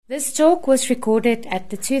This talk was recorded at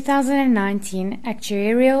the 2019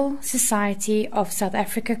 Actuarial Society of South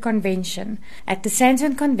Africa Convention at the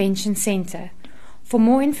Sandton Convention Centre. For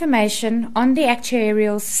more information on the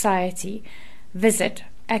Actuarial Society, visit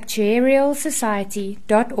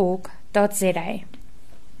actuarialsociety.org.za.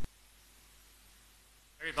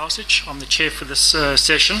 Velcich. I'm the chair for this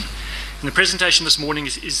session. And the presentation this morning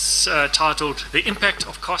is titled The Impact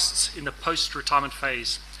of Costs in the Post-Retirement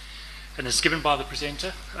Phase, and it's given by the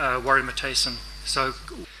presenter, Warren Matheson. So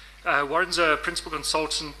Warren's a principal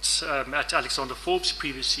consultant at Alexander Forbes,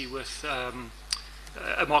 previously with a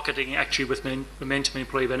marketing actuary with Momentum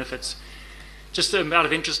Employee Benefits. Just out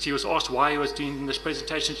of interest, he was asked why he was doing this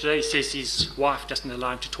presentation today. He says his wife doesn't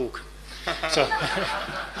allow him to talk. So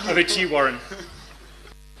over to you, Warren.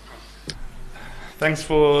 Thanks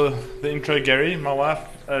for the intro, Gary. My wife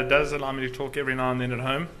does allow me to talk every now and then at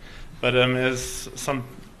home, but as some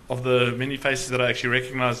of the many faces that I actually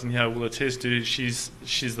recognize in here will attest to, she's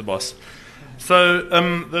the boss. So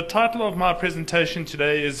the title of my presentation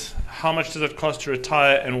today is How Much Does It Cost to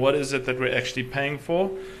Retire, and What Is It That We're Actually Paying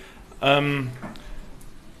For? I've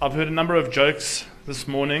heard a number of jokes this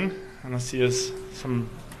morning, and I see as some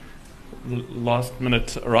last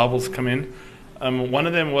minute arrivals come in. One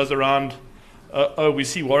of them was around we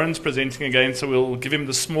see Warren's presenting again, so we'll give him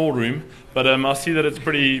the small room. But I see that it's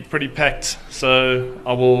pretty packed, so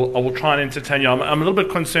I will try and entertain you. I'm a little bit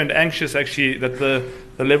concerned, anxious actually, that the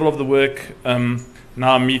level of the work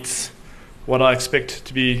now meets what I expect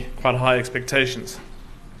to be quite high expectations.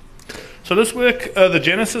 So this work, the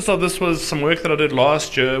genesis of this was some work that I did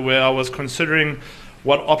last year, where I was considering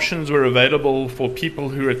what options were available for people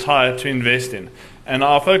who retire to invest in. And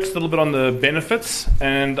I focused a little bit on the benefits,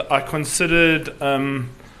 and I considered,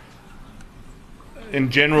 in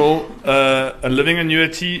general, a living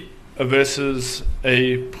annuity versus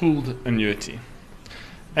a pooled annuity.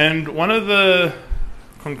 And one of the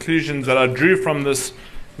conclusions that I drew from this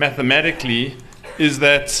mathematically is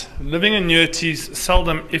that living annuities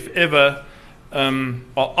seldom, if ever, are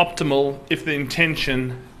optimal if the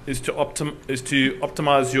intention is to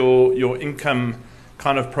optimize your income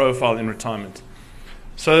kind of profile in retirement.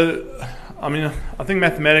 So, I mean, I think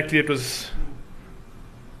mathematically it was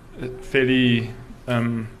fairly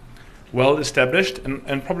well established,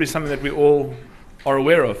 and probably something that we all are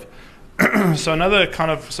aware of. So another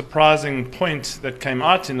kind of surprising point that came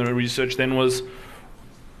out in the research then was,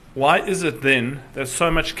 why is it then that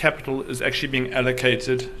so much capital is actually being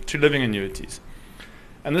allocated to living annuities?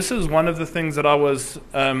 And this is one of the things that I was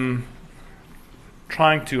trying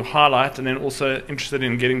to highlight, and then also interested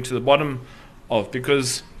in getting to the bottom of,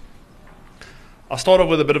 because I start off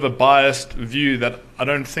with a bit of a biased view that I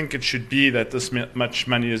don't think it should be that this much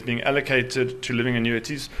money is being allocated to living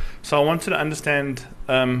annuities. So I wanted to understand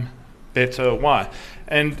better why.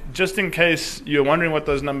 And just in case you're wondering what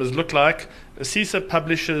those numbers look like, CISA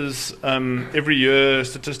publishes every year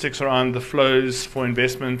statistics around the flows for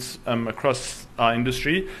investments across our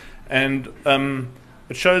industry, and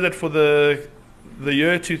it shows that for the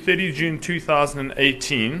year to 30 June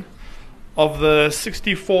 2018, of the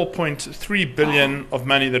 64.3 billion of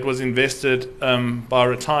money that was invested by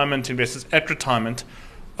retirement investors at retirement,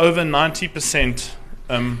 over 90%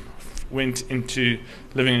 went into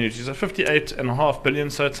living annuities. So 58.5 billion,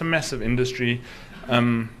 so it's a massive industry.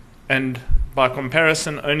 And by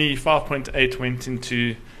comparison, only 5.8 went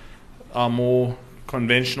into our more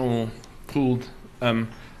conventional pooled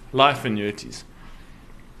life annuities.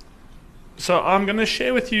 So I'm going to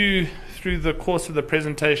share with you through the course of the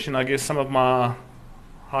presentation, I guess, some of my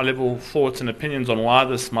high-level thoughts and opinions on why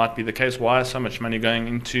this might be the case, why is so much money going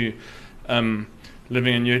into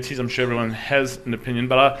living annuities. I'm sure everyone has an opinion,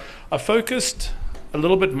 but I focused a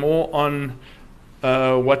little bit more on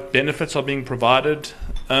what benefits are being provided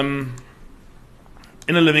in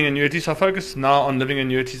a living annuity. So I focused now on living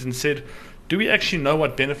annuities and said, do we actually know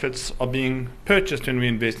what benefits are being purchased when we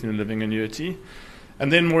invest in a living annuity?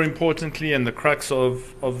 And then more importantly, and the crux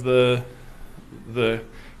of the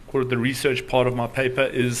call it the research part of my paper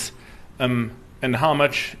is, and how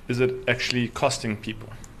much is it actually costing people,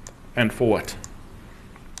 and for what?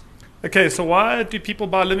 Okay, so why do people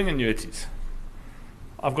buy living annuities?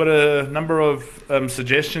 I've got a number of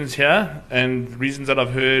suggestions here and reasons that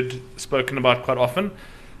I've heard spoken about quite often.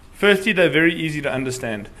 Firstly, they're very easy to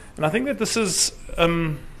understand. And I think that this is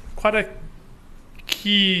quite a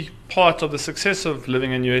key part of the success of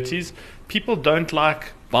living annuities. People don't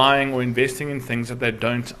like buying or investing in things that they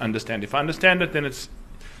don't understand. If I understand it, then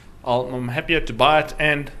I'm happier to buy it,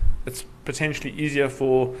 and it's potentially easier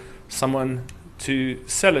for someone to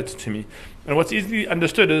sell it to me. And what's easily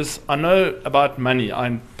understood is I know about money.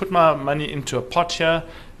 I put my money into a pot here.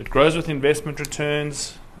 it grows with investment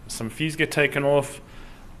returns, some fees get taken off,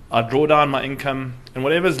 I draw down my income, and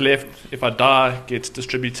whatever's left, if I die, gets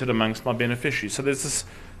distributed amongst my beneficiaries. So there's this,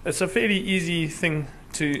 it's a fairly easy thing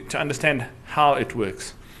to understand how it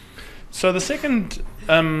works. So the second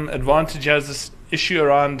advantage has this issue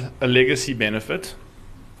around a legacy benefit,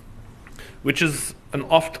 which is an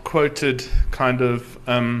oft-quoted kind of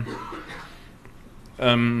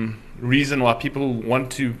reason why people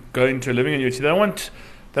want to go into a living annuity. They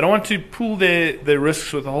don't want to pool their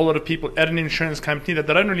risks with a whole lot of people at an insurance company that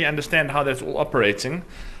they don't really understand how that's all operating.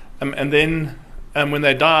 And then when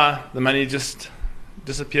they die, the money just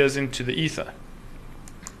disappears into the ether.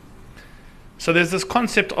 So there's this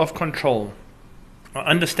concept of control. I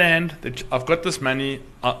understand that I've got this money,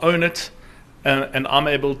 I own it, and I'm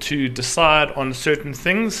able to decide on certain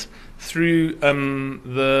things through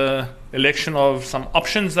the election of some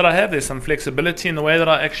options that I have. There's some flexibility in the way that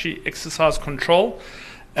I actually exercise control.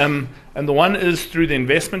 And the one is through the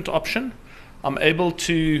investment option. I'm able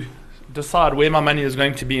to decide where my money is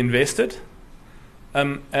going to be invested.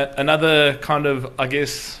 Another kind of, I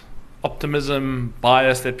guess, optimism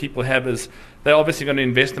bias that people have is they're obviously going to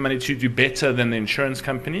invest the money to do better than the insurance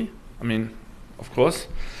company. I mean, of course.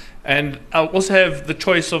 And I also have the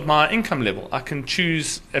choice of my income level. I can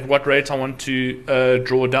choose at what rate I want to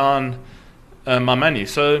draw down my money.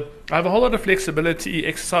 So I have a whole lot of flexibility,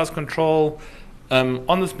 exercise control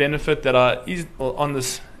on this benefit on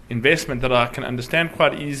this investment that I can understand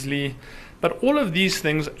quite easily. But all of these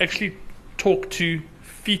things actually talk to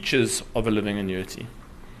features of a living annuity.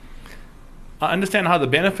 I understand how the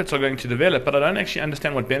benefits are going to develop, but I don't actually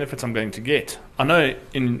understand what benefits I'm going to get. I know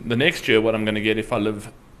in the next year what I'm going to get if I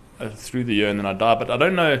live through the year and then I die, but I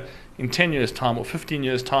don't know in 10 years' time or 15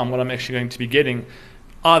 years' time what I'm actually going to be getting,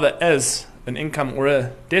 either as an income or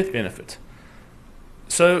a death benefit.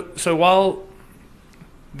 So while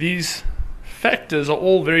these factors are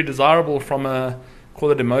all very desirable from a,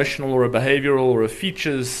 call it emotional or a behavioral or a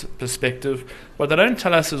features perspective, what they don't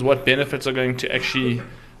tell us is what benefits are going to actually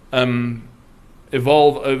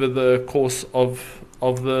evolve over the course of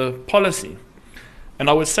the policy. And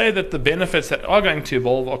I would say that the benefits that are going to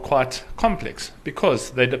evolve are quite complex because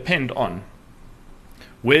they depend on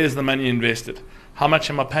where is the money invested, how much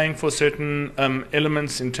am I paying for certain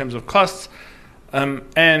elements in terms of costs,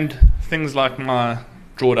 and things like my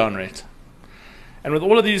drawdown rate. And with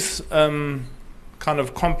all of these kind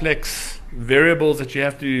of complex variables that you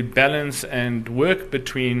have to balance and work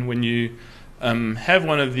between when you have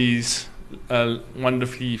one of these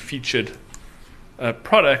wonderfully featured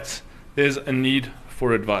products, there's a need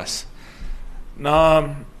for advice.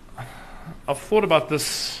 Now, I've thought about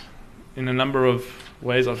this in a number of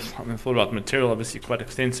ways. I've thought about material obviously quite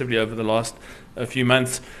extensively over the last few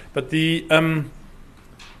months, but the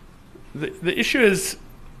issue is,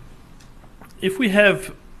 if we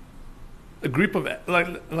have a group of, like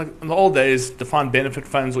in the old days, defined benefit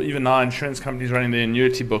funds, or even now insurance companies running their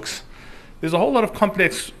annuity books, there's a whole lot of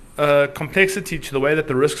complexity to the way that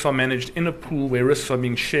the risks are managed in a pool where risks are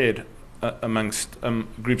being shared amongst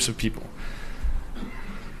groups of people.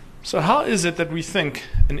 So how is it that we think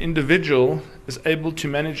an individual is able to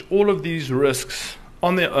manage all of these risks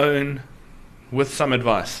on their own with some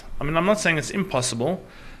advice? I mean, I'm not saying it's impossible,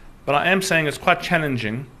 but I am saying it's quite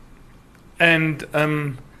challenging. And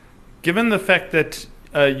given the fact that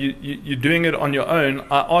you're doing it on your own,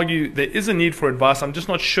 I argue there is a need for advice. I'm just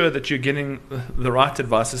not sure that you're getting the right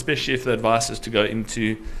advice, especially if the advice is to go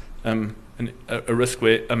into a risk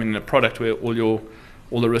where, I mean, a product where all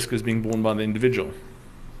the risk is being borne by the individual.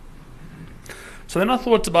 So then I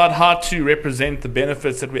thought about how to represent the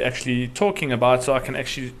benefits that we're actually talking about, so I can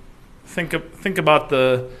actually think about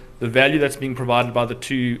the value that's being provided by the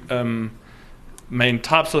two main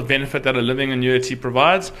types of benefit that a living annuity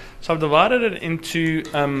provides. So I've divided it into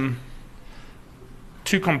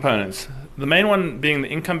two components. The main one being the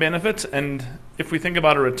income benefit, and if we think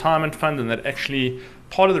about a retirement fund, and that actually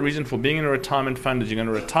part of the reason for being in a retirement fund is you're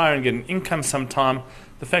going to retire and get an income sometime,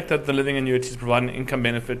 the fact that the living annuities provide an income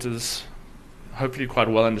benefit is hopefully quite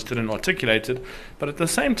well understood and articulated. But at the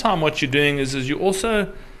same time, what you're doing is you're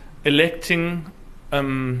also electing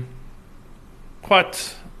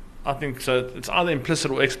quite, I think, so it's either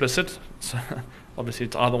implicit or explicit, so obviously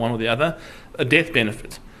it's either one or the other, a death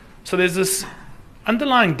benefit. So there's this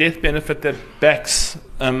underlying death benefit that backs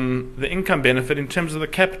the income benefit in terms of the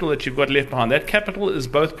capital that you've got left behind. That capital is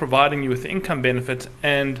both providing you with the income benefit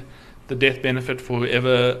and the death benefit for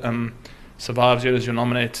whoever survives you as your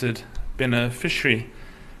nominated beneficiary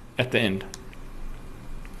at the end.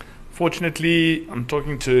 unfortunately, I'm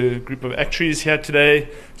talking to a group of actuaries here today.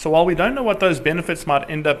 So while we don't know what those benefits might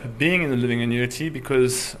end up being in the living annuity,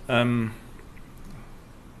 because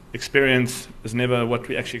experience is never what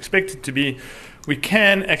we actually expect it to be, we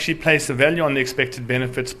can actually place a value on the expected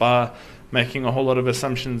benefits by making a whole lot of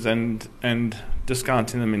assumptions and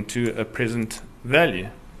discounting them into a present value.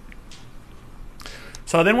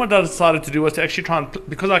 So then what I decided to do was to actually try and,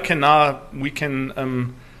 because we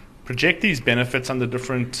can project these benefits under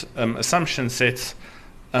different assumption sets,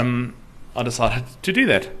 I decided to do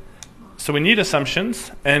that. So we need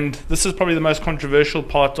assumptions, and this is probably the most controversial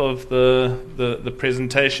part of the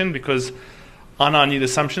presentation, because I now need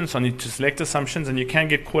assumptions, so I need to select assumptions, and you can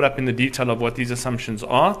get caught up in the detail of what these assumptions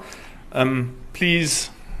are. Please,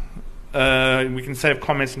 we can save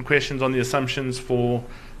comments and questions on the assumptions for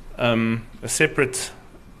a separate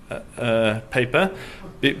paper,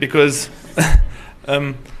 because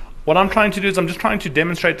what I'm trying to do is I'm just trying to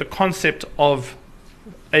demonstrate the concept of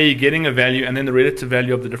getting a value and then the relative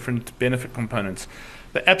value of the different benefit components.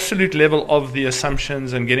 The absolute level of the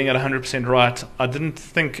assumptions and getting it 100% right, I didn't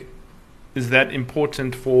think is that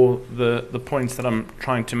important for the points that I'm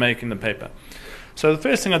trying to make in the paper. So the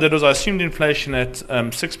first thing I did was I assumed inflation at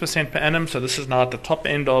 6% per annum. So this is now at the top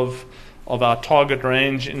end of our target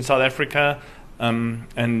range in South Africa,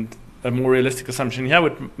 and a more realistic assumption here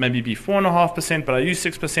would maybe be 4.5%, but I use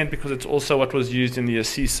 6% because it's also what was used in the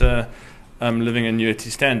ASISA living annuity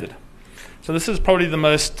standard. So this is probably the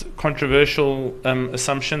most controversial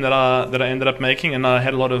assumption that I ended up making, and I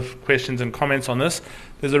had a lot of questions and comments on this.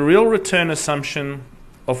 There's a real return assumption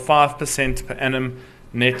of 5% per annum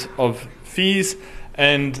net of fees,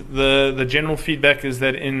 and the general feedback is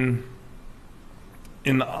that in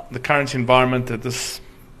the current environment that this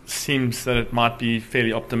seems that it might be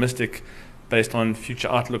fairly optimistic based on future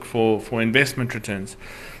outlook for investment returns.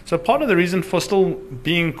 So part of the reason for still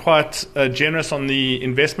being quite generous on the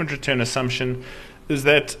investment return assumption is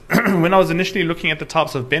that when I was initially looking at the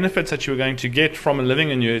types of benefits that you were going to get from a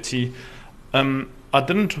living annuity, I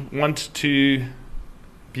didn't want to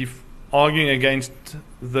be arguing against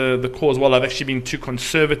the cause, well, I've actually been too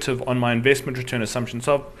conservative on my investment return assumption.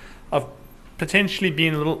 So I've potentially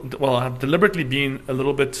been I've deliberately been a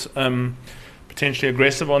little bit potentially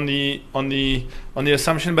aggressive on the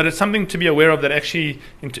assumption, but it's something to be aware of, that actually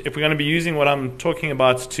if we're going to be using what I'm talking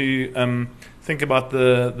about to think about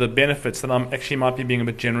the benefits, that I'm actually might be being a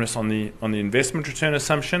bit generous on the investment return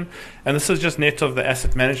assumption. And this is just net of the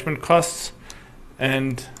asset management costs,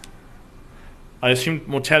 and I assumed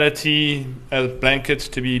mortality as blankets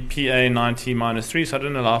to be PA 90 minus 3, so I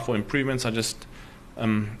didn't allow for improvements. I just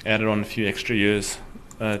added on a few extra years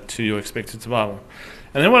to your expected survival.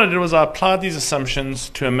 And then what I did was I applied these assumptions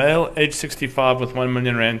to a male age 65 with 1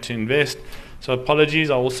 million rand to invest. So apologies,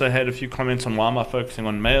 I also had a few comments on why am I focusing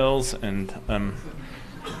on males, and I'm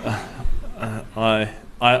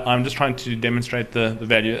just trying to demonstrate the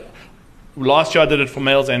value. Last year I did it for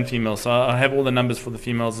males and females, so I have all the numbers for the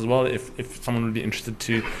females as well if someone would be interested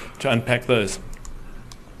to unpack those.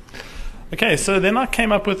 Okay, so then I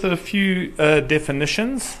came up with a few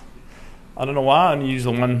definitions. I don't know why I only used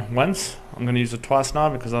the one once. I'm going to use it twice now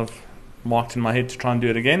because I've marked in my head to try and do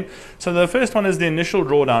it again. So the first one is the initial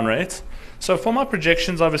drawdown rate. So for my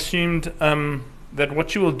projections, I've assumed that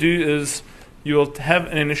what you will do is you will have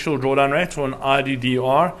an initial drawdown rate, or an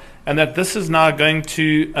IDDR, and that this is now going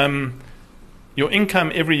to your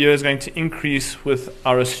income every year is going to increase with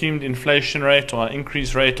our assumed inflation rate, or our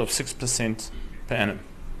increase rate of 6% per annum,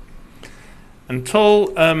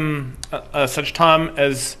 until such time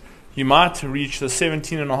as you might reach the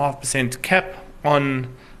 17.5% cap on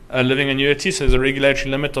a living annuity. So there's a regulatory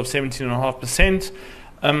limit of 17.5%.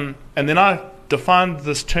 And then I defined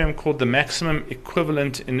this term called the maximum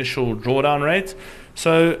equivalent initial drawdown rate.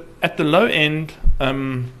 So at the low end,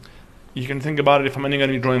 you can think about it, if I'm only going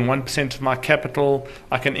to be drawing 1% of my capital,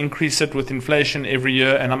 I can increase it with inflation every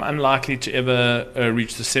year, and I'm unlikely to ever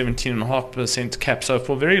reach the 17.5% cap. So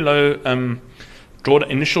for very low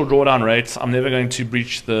initial drawdown rates, I'm never going to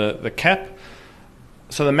breach the cap.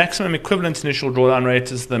 So the maximum equivalent initial drawdown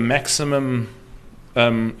rate is the maximum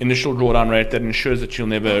initial drawdown rate that ensures that you'll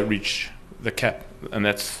never reach the cap, and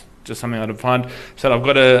that's just something I defined. So I've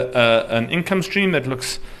got an income stream that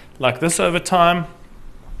looks like this over time.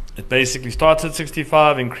 It basically starts at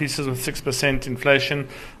 65, increases with 6% inflation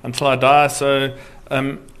until I die. So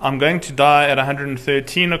I'm going to die at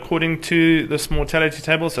 113 according to this mortality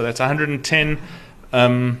table. So that's 110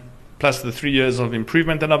 plus the 3 years of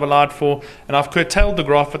improvement that I've allowed for. And I've curtailed the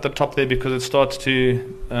graph at the top there because it starts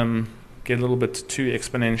to get a little bit too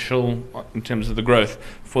exponential in terms of the growth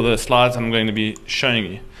for the slides I'm going to be showing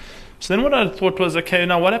you. So then what I thought was, okay,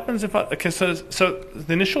 now what happens if so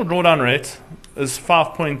the initial drawdown rate is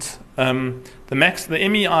 5 point, the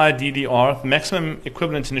MEI-DDR, the maximum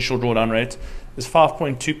equivalent initial drawdown rate, is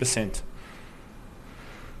 5.2%.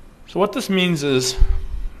 So what this means is,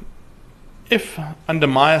 if under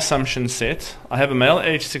my assumption set, I have a male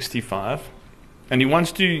age 65, and he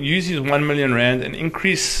wants to use his 1 million rand and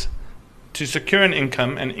increase, to secure an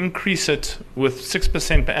income and increase it with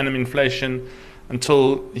 6% per annum inflation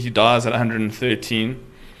until he dies at 113,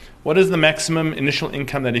 what is the maximum initial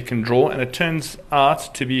income that he can draw? And it turns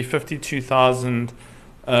out to be 52,000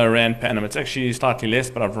 rand per annum. It's actually slightly less,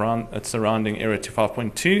 but it's a rounding error to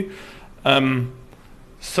 5.2.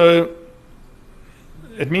 So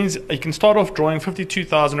it means you can start off drawing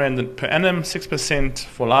 52,000 rand per annum, 6%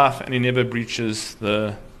 for life, and he never breaches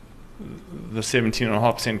the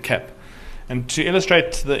 17.5% cap. And to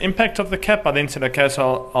illustrate the impact of the cap, I then said, okay,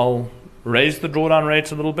 so I'll raise the drawdown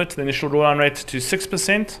rate a little bit, the initial drawdown rate to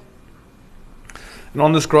 6%. And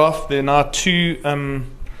on this graph, there are now two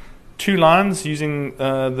lines using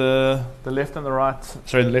the left and the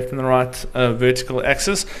right vertical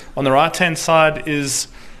axis. On the right hand side is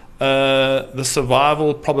the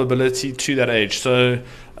survival probability to that age. So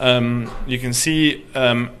you can see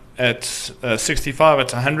at 65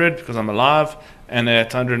 it's 100 because I'm alive, and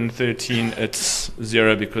at 113 it's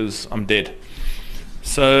 0 because I'm dead.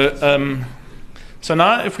 So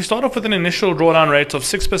now if we start off with an initial drawdown rate of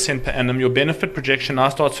 6% per annum, your benefit projection now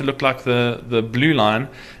starts to look like the blue line,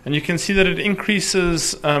 and you can see that it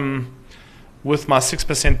increases with my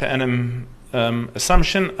 6% per annum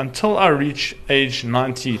assumption until I reach age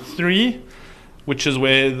 93, which is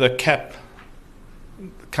where the cap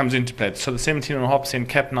comes into play. So the 17.5%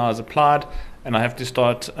 cap now is applied, and I have to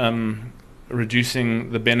start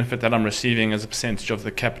reducing the benefit that I'm receiving as a percentage of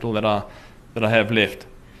the capital that I have left.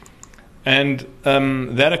 And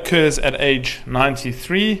that occurs at age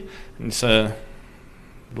 93, and so a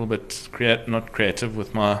little bit not creative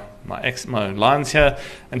with my lines here,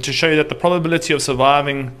 and to show you that the probability of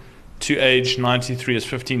surviving to age 93 is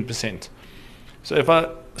 15%. So if I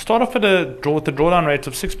start off with the drawdown rate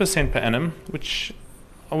of 6% per annum, which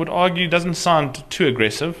I would argue doesn't sound too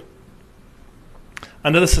aggressive,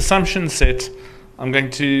 under this assumption set, I'm going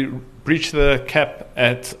to breach the cap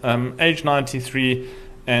at age 93,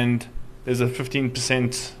 and there's a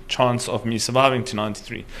 15% chance of me surviving to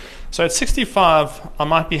 93. So at 65, I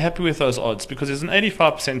might be happy with those odds because there's an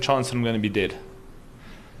 85% chance that I'm going to be dead.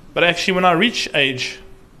 But actually, when I reach age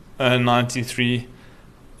 93,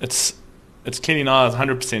 it's clearly now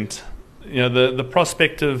 100%. You know, the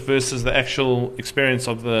prospective versus the actual experience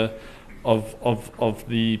of the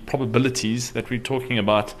probabilities that we're talking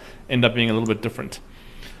about end up being a little bit different.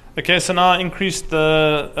 Okay, so now I increased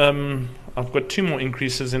the. I've got two more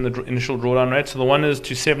increases in the initial drawdown rate. So the one is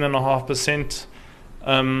to 7.5%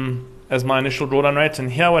 as my initial drawdown rate. And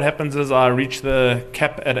here what happens is I reach the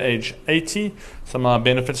cap at age 80, so my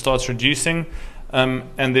benefit starts reducing.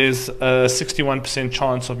 And there's a 61%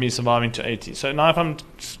 chance of me surviving to 80. So now if I'm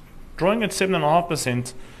drawing at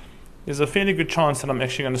 7.5%, there's a fairly good chance that I'm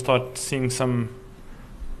actually going to start seeing some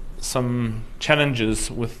challenges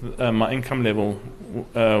with my income level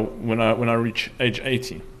when I reach age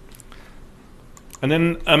 80. And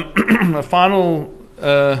then a final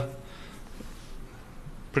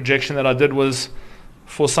projection that I did was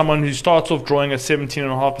for someone who starts off drawing at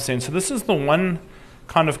 17.5%. So this is the one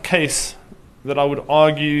kind of case that I would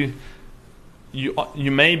argue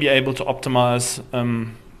you may be able to optimize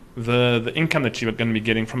the income that you're going to be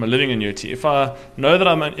getting from a living annuity. If I know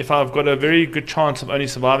that if I've got a very good chance of only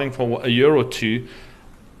surviving for a year or two,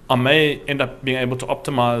 I may end up being able to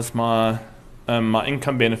optimize my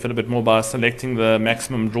income benefit a bit more by selecting the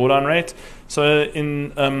maximum drawdown rate. So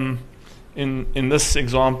in this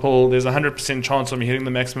example, there's a 100% chance of me hitting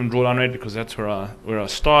the maximum drawdown rate because that's where I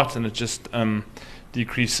start, and it just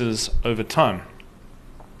decreases over time.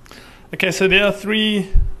 Okay, so there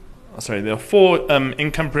are four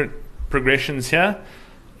income progressions here.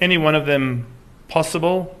 Any one of them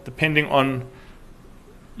possible, depending on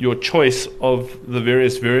your choice of the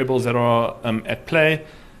various variables that are at play,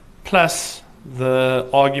 plus the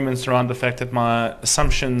arguments around the fact that my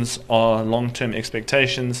assumptions are long-term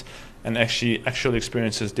expectations, and actual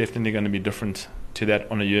experience is definitely going to be different to that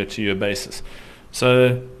on a year-to-year basis.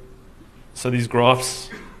 So these graphs,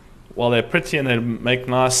 while they're pretty and they make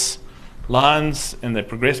nice lines and they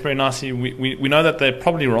progress very nicely, we know that they're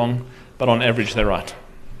probably wrong, but on average they're right.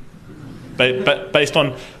 Based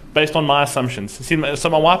on my assumptions. See, so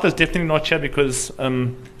my wife is definitely not here because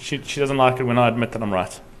she doesn't like it when I admit that I'm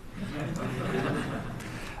right.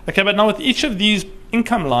 Okay, but now with each of these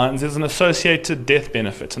income lines, there's an associated death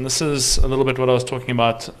benefit. And this is a little bit what I was talking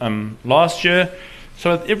about last year.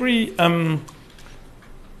 So with every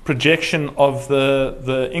projection of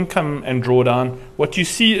the income and drawdown, what you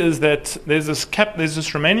see is that there's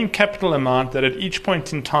this remaining capital amount that at each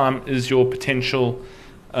point in time is your potential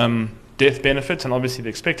death benefit, and obviously the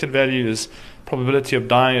expected value is probability of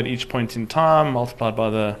dying at each point in time multiplied by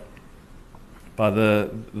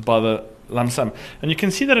the lump sum. And you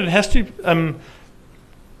can see that it has to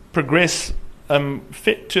progress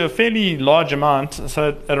to a fairly large amount.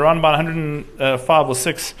 So at around about 105 or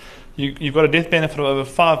 6, you've got a death benefit of over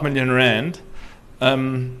 5 million rand.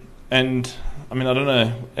 And I mean, I don't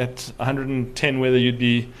know, at 110 whether you'd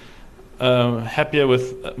be happier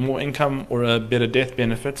with more income or a better death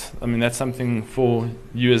benefit. I mean, that's something for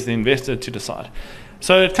you as the investor to decide.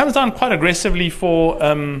 So it comes down quite aggressively for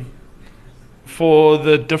the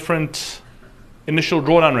different initial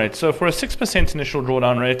drawdown rates. So for a 6% initial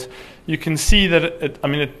drawdown rate, you can see that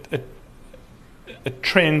it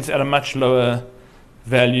trends at a much lower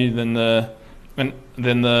value than the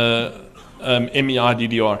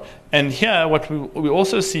MEI-DDR. And here, what we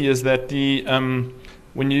also see is that the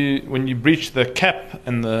when you breach the cap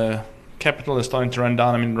and the capital is starting to run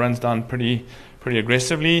down, I mean, it runs down pretty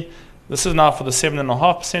aggressively. This is now for the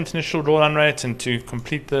 7.5% initial drawdown rate, and to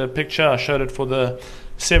complete the picture, I showed it for the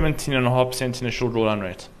 17.5% initial drawdown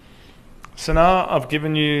rate. So now I've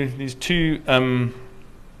given you these two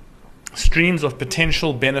streams of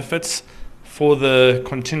potential benefits for the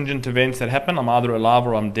contingent events that happen. I'm either alive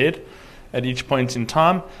or I'm dead at each point in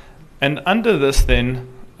time. And under this then,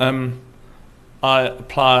 I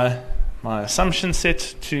apply my assumption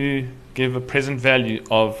set to give a present value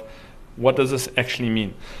of what does this actually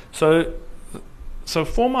mean. So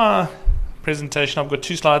for my presentation, I've got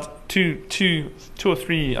two slides, two or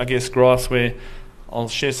three, I guess, graphs where I'll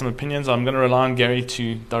share some opinions. I'm going to rely on Gary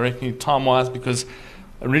to direct me time-wise, because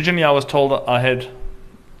originally I was told I had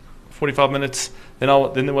 45 minutes.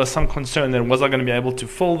 Then there was some concern that was I going to be able to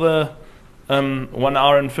fill the 1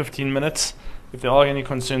 hour and 15 minutes. If there are any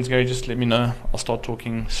concerns, Gary, just let me know. I'll start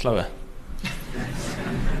talking slower.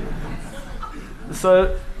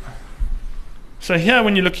 So here,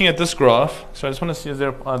 when you're looking at this graph, so I just want to see,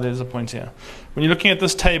 there's a point here. When you're looking at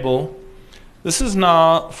this table, this is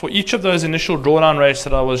now, for each of those initial drawdown rates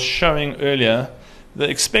that I was showing earlier, the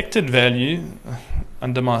expected value,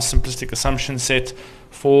 under my simplistic assumption set,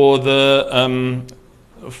 for the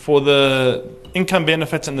income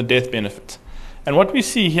benefit and the death benefit. And what we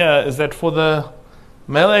see here is that for the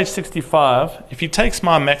male age 65, if he takes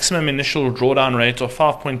my maximum initial drawdown rate of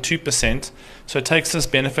 5.2%, so it takes this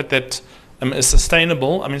benefit that is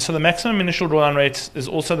sustainable. I mean, so the maximum initial drawdown rate is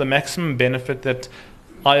also the maximum benefit that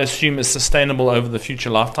I assume is sustainable over the future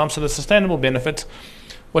lifetime. So the sustainable benefit,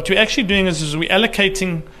 what we're actually doing is we're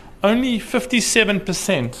allocating only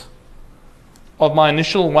 57% of my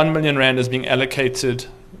initial 1 million rand is being allocated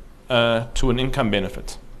to an income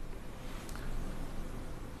benefit.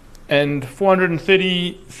 And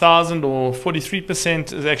 430,000 or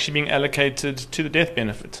 43% is actually being allocated to the death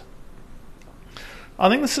benefit. I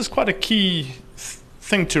think this is quite a key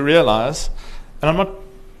thing to realize, and I'm not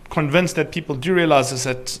convinced that people do realize this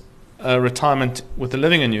at retirement with a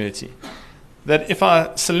living annuity, that if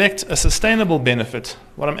I select a sustainable benefit,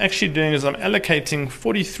 what I'm actually doing is I'm allocating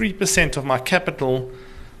 43% of my capital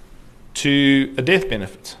to a death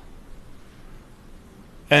benefit.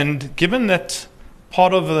 And given that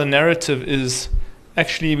part of the narrative is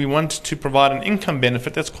actually we want to provide an income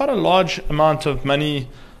benefit, that's quite a large amount of money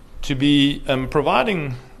to be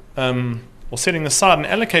providing or setting aside and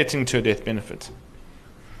allocating to a death benefit.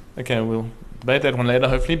 Okay, we'll debate that one later,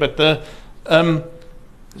 hopefully. But the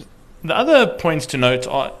other points to note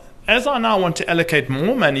are, as I now want to allocate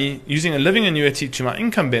more money using a living annuity to my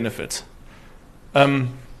income benefit,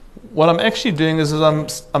 what I'm actually doing is I'm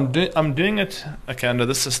doing it under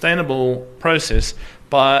this sustainable process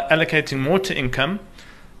by allocating more to income,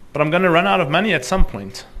 but I'm going to run out of money at some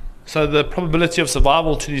point. So the probability of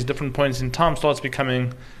survival to these different points in time starts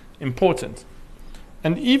becoming important.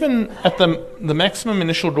 And even at the maximum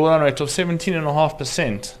initial drawdown rate of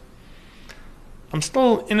 17.5%, I'm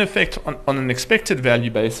still, in effect, on an expected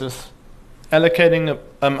value basis, allocating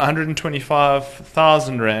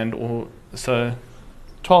 125,000 Rand, or so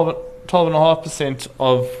 12.5%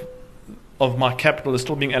 of my capital is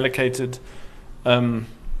still being allocated to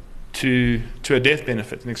a death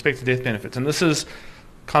benefit, an expected death benefit. And this is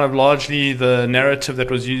kind of largely the narrative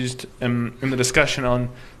that was used in the discussion on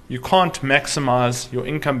you can't maximize your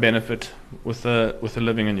income benefit with a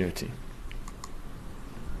living annuity.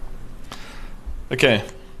 Okay,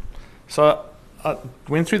 so I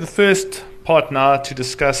went through the first part now to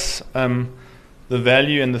discuss the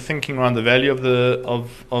value and the thinking around the value of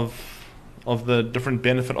the different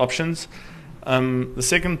benefit options. The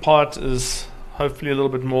second part is hopefully a little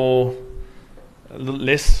bit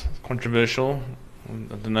less controversial.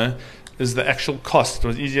 I don't know. Is the actual cost. It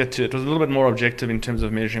was a little bit more objective in terms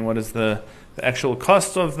of measuring what is the actual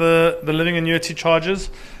cost of the living annuity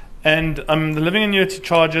charges. And the living annuity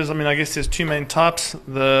charges, I mean, I guess there's two main types.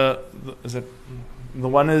 The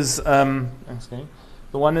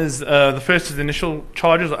first is the initial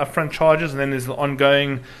charges, or upfront charges, and then there's the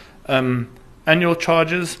ongoing annual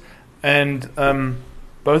charges. And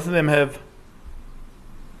both of them have,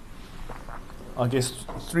 I guess,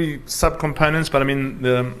 three subcomponents. But I mean,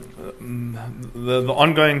 the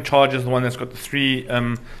ongoing charge is the one that's got the three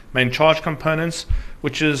main charge components,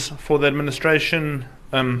 which is for the administration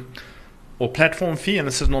or platform fee, and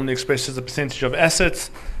this is normally expressed as a percentage of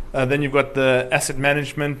assets. Then you've got the asset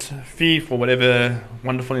management fee for whatever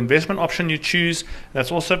wonderful investment option you choose.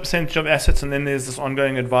 That's also a percentage of assets. And then there's this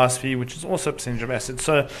ongoing advice fee, which is also a percentage of assets.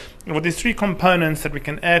 So with these three components that we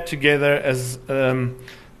can add together as a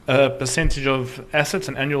percentage of assets,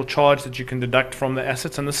 an annual charge that you can deduct from the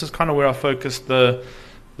assets. And this is kind of where I focused the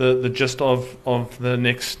gist of the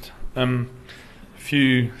next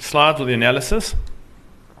few slides, or the analysis.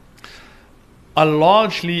 I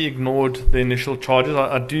largely ignored the initial charges.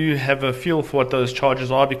 I do have a feel for what those charges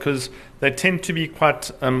are, because they tend to be quite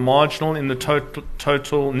marginal in the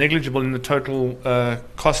total, negligible in the total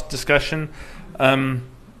cost discussion.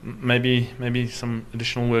 Maybe some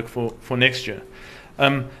additional work for next year.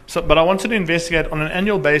 But I wanted to investigate on an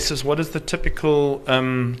annual basis what is the typical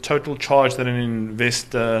total charge that an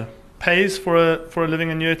investor pays for a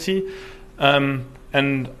living annuity,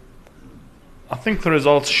 and I think the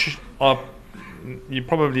results are. You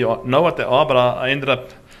probably know what they are, but I ended up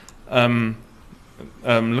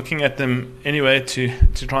looking at them anyway to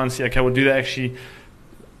try and see, okay, well, do they actually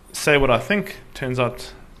say what I think? Turns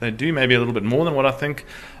out they do, maybe a little bit more than what I think.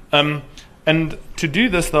 And to do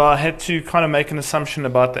this, though, I had to kind of make an assumption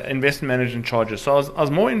about the investment management charges. So I was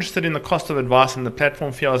more interested in the cost of advice and the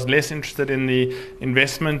platform fee. I was less interested in the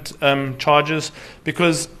investment charges,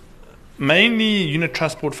 because mainly unit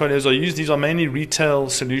trust portfolios are used. These are mainly retail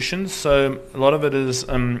solutions, so a lot of it is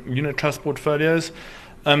unit trust portfolios.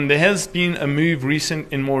 There has been a move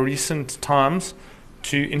in more recent times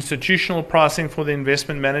to institutional pricing for the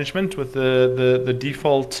investment management, with the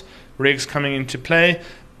default regs coming into play,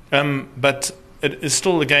 but it is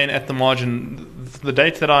still, again, at the margin. The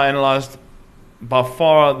data that I analysed, by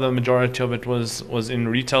far the majority of it was in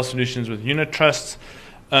retail solutions with unit trusts.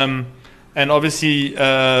 And obviously,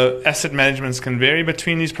 asset managements can vary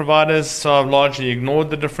between these providers, so I've largely ignored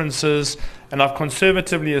the differences, and I've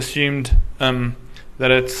conservatively assumed that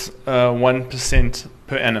it's 1%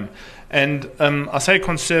 per annum. And I say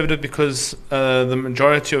conservative because the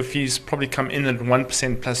majority of fees probably come in at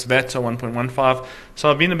 1% plus VAT, or 1.15. So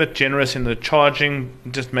I've been a bit generous in the charging,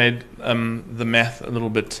 just made the math a little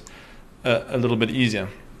bit easier.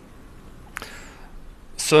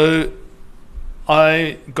 So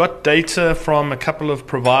I got data from a couple of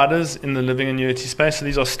providers in the living annuity space. So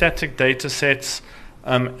these are static data sets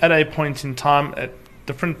at a point in time, at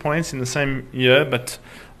different points in the same year, but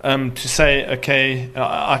to say, okay,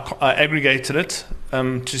 I aggregated it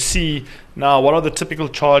to see now what are the typical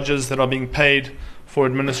charges that are being paid for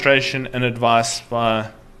administration and advice by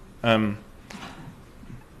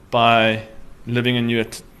living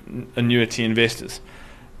annuity investors.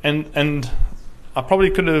 And I probably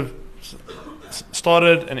could have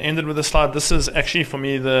started and ended with a slide. This is actually, for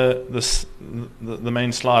me, the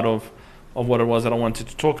main slide of what it was that I wanted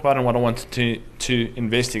to talk about and what I wanted to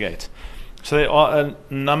investigate. So there are a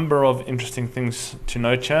number of interesting things to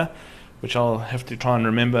note here, which I'll have to try and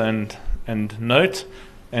remember and note.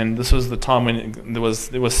 And this was the time when there was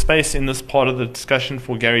space in this part of the discussion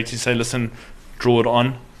for Gary to say, listen, draw it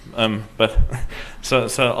on. But so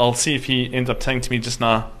I'll see if he ends up saying to me just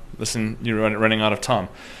now, listen, you're running out of time.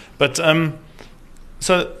 But so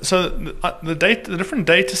the different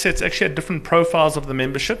data sets actually had different profiles of the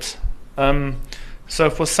memberships. So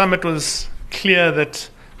for some it was clear that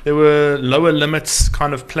there were lower limits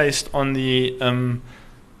kind of placed on the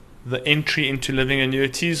entry into living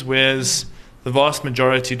annuities, whereas the vast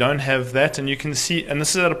majority don't have that. And you can see, and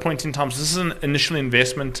this is at a point in time, so this is an initial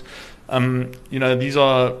investment. These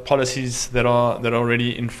are policies that are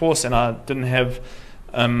already in force, and I didn't have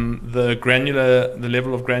the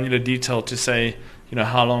level of granular detail to say,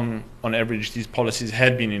 how long on average these policies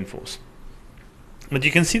had been in force. But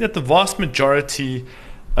you can see that the vast majority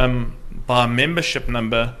by membership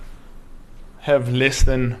number have less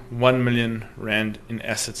than 1 million rand in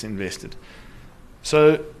assets invested.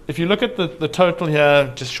 So if you look at the total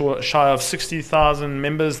here, just shy of 60,000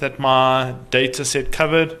 members that my data set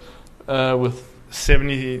covered, with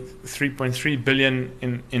 73.3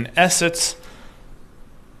 billion in assets,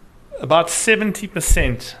 about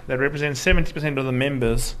 70%, that represents 70% of the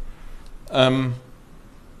members,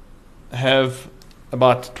 have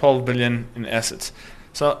about 12 billion in assets.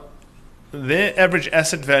 So their average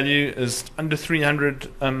asset value is under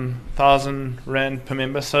 300,000 rand per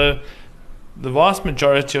member. So the vast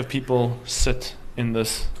majority of people sit in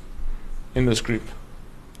this group.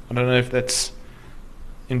 I don't know if that's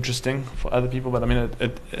interesting for other people, but I mean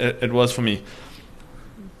it was for me.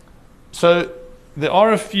 So there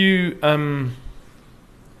are a few, I'll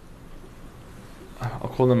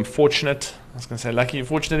call them fortunate, I was going to say lucky,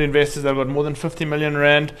 fortunate investors that have got more than 50 million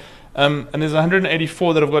rand, and there's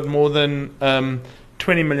 184 that have got more than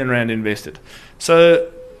 20 million rand invested.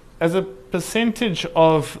 So as a percentage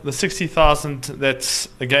of the 60,000, that's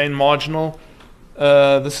again marginal.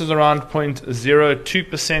 This is around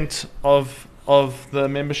 0.02% of the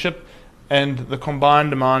membership, and the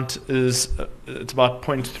combined amount is it's about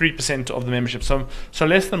 0.3% of the membership. So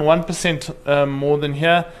less than 1% more than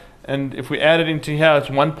here. And if we add it into here, it's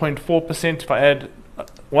 1.4%. If I add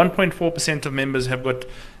 1.4% of members have got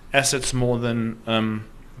assets more than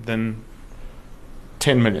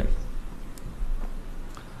 10 million.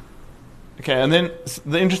 Okay, and then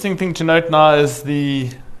the interesting thing to note now is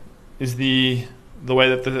the way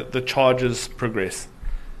that the charges progress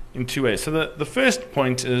in two ways. So the first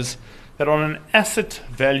point is that on an asset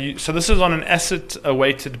value, so this is on an asset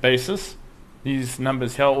weighted basis. These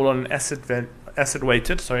numbers here are all on an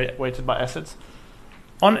weighted by assets.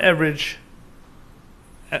 On average,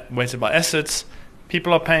 weighted by assets,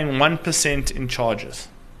 people are paying 1% in charges,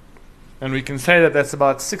 and we can say that that's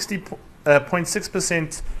about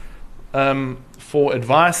 60.6% for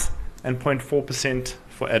advice and 0.4%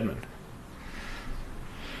 for admin.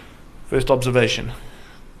 First observation.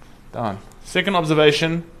 Down. Second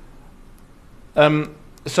observation.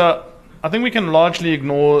 So I think we can largely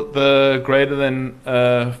ignore the greater than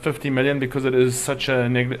 50 million because it is such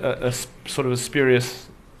a sort of a spurious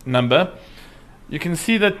number. You can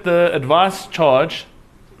see that the advice charge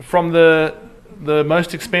from the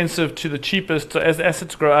most expensive to the cheapest, so as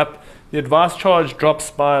assets grow up, the advice charge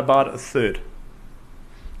drops by about a third.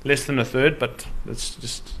 Less than a third, but let's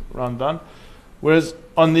just round down. Whereas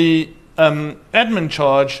on the admin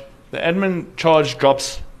charge, the admin charge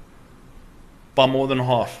drops by more than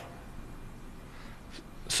half.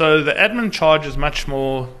 So the admin charge is much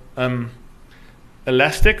more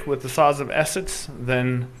elastic with the size of assets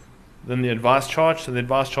than the advice charge. So the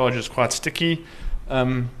advice charge is quite sticky,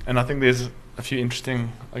 and I think there's a few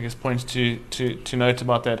interesting, I guess, points to note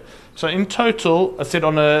about that. So in total, I said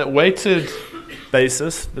on a weighted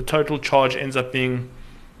basis, the total charge ends up being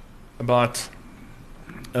about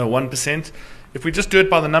 1%. If we just do it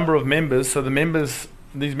by the number of members, so the members,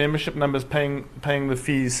 these membership numbers paying the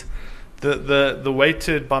fees, the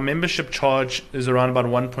weighted by membership charge is around about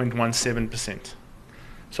 1.17%.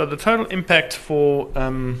 So the total impact for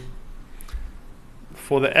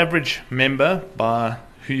the average member, by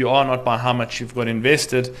who you are, not by how much you've got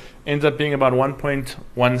invested, ends up being about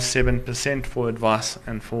 1.17% for advice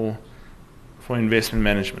and for investment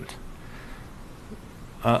management.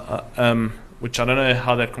 Which I don't know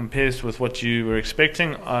how that compares with what you were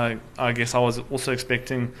expecting. I guess I was also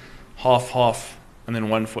expecting half, and then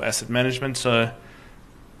one for asset management. So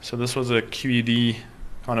this was a QED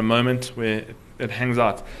kind of moment where it hangs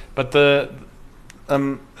out. But I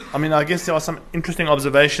mean, I guess there are some interesting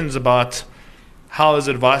observations about how is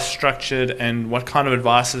advice structured and what kind of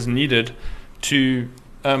advice is needed to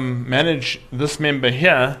manage this member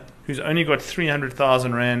here who's only got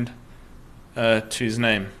 300,000 rand to his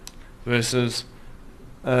name, versus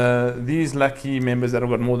these lucky members that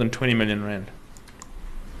have got more than 20 million rand.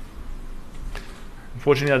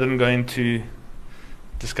 Unfortunately, I didn't go into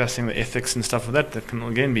discussing the ethics and stuff of that. That can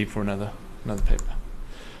again be for another paper.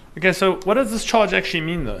 Okay, so what does this charge actually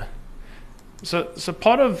mean, though? So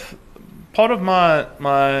part of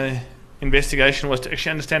my investigation was to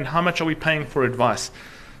actually understand how much are we paying for advice.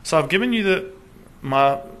 So I've given you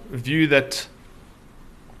my view that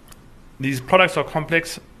these products are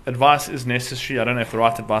complex. Advice is necessary. I don't know if the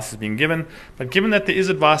right advice is being given, but given that there is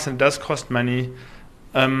advice and it does cost money,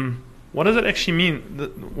 what does it actually mean?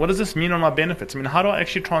 What does this mean on my benefits? I mean, how do I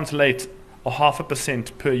actually translate a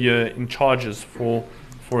 0.5% per year in charges for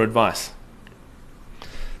advice?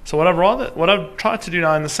 So what I've tried to do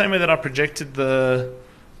now, in the same way that I projected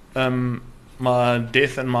my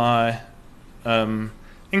death and my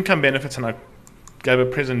income benefits, and I gave a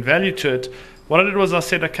present value to it. What I did was I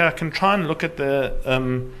said, okay, I can try and look at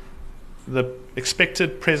the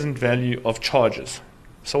expected present value of charges.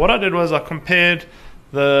 So what I did was I compared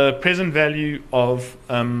the present value of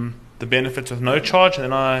the benefits with no charge, and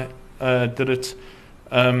then I did it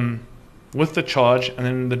with the charge, and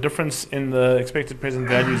then the difference in the expected present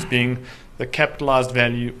values being the capitalized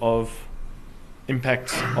value of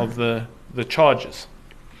impacts of the charges.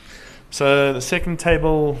 So the second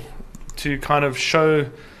table to kind of show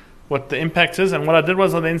what the impact is, and what I did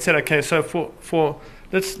was I then said, okay, so for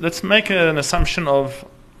let's make an assumption of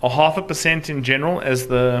a 0.5% in general as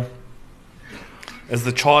the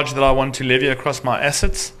charge that I want to levy across my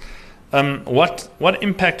assets. What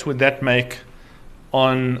impact would that make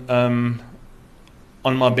on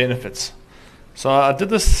my benefits? So I did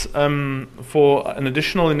this for an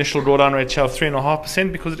additional initial drawdown ratio of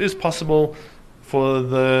 3.5%, because it is possible for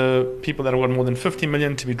the people that have got more than 50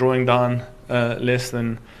 million to be drawing down less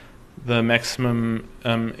than the maximum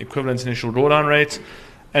equivalent initial drawdown rate.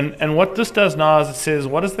 And what this does now is it says,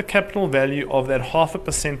 what is the capital value of that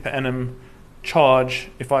 0.5% per annum charge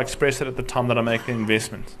if I express it at the time that I make the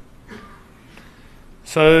investment?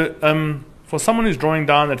 So for someone who's drawing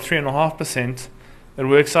down at 3.5%, it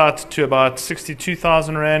works out to about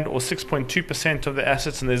 62,000 Rand, or 6.2% of the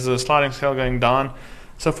assets, and there's a sliding scale going down.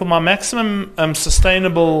 So for my maximum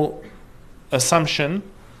sustainable assumption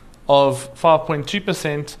of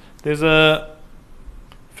 5.2%, there's a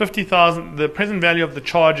 50,000. The present value of the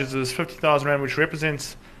charges is 50,000 Rand, which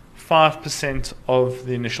represents 5% of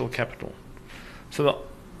the initial capital.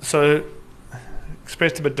 So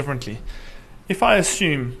expressed a bit differently, if I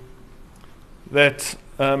assume that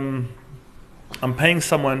I'm paying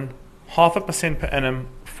someone 0.5% per annum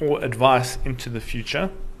for advice into the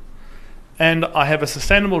future, and I have a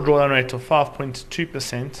sustainable drawdown rate of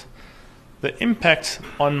 5.2%, the impact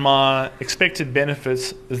on my expected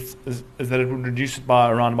benefits is that it would reduce it by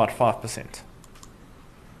around about 5%.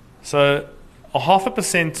 So a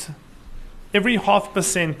 0.5%, every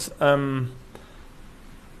 0.5%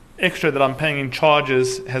 extra that I'm paying in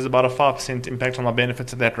charges has about a 5% impact on my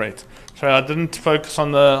benefits at that rate. So I didn't focus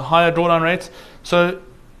on the higher drawdown rate. So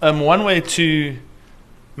one way to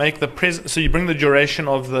make the so you bring the duration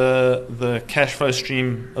of the cash flow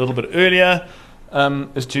stream a little bit earlier,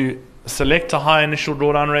 is to select a high initial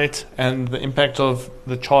drawdown rate, and the impact of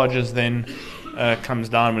the charges then comes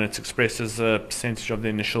down when it's expressed as a percentage of the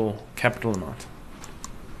initial capital amount.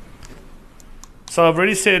 So I've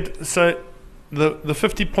already said, so the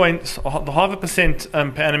 50 points, the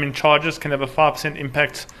 0.5% per annum in charges can have a 5%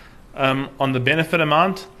 impact on the benefit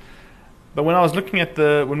amount. But when I was looking at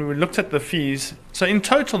when we looked at the fees, so in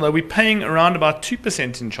total though, we're paying around about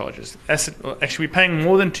 2% in charges. Actually, we're paying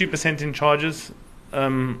more than 2% in charges,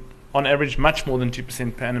 on average much more than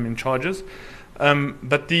 2% per annum in charges.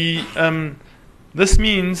 But this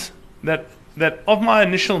means that of my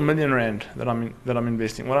initial R1 million that I'm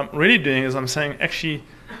investing, what I'm really doing is I'm saying actually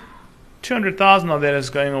 200,000 of that is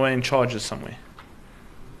going away in charges somewhere,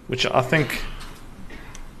 which I think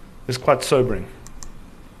is quite sobering.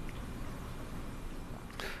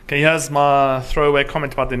 Okay, here's my throwaway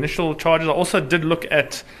comment about the initial charges. I also did look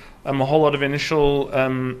at a whole lot of initial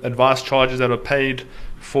advice charges that are paid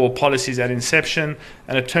for policies at inception,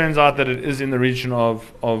 and it turns out that it is in the region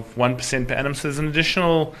of 1% per annum. So there's an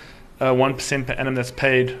additional 1% per annum that's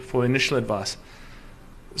paid for initial advice.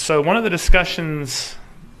 So one of the discussions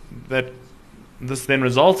that this then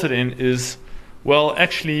resulted in is, well,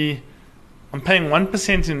 actually, I'm paying 1%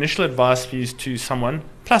 in initial advice fees to someone,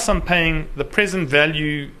 plus I'm paying the present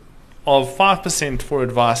value of 5% for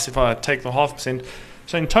advice if I take the 0.5%.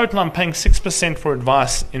 So in total, I'm paying 6% for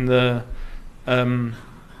advice in the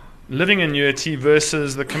living annuity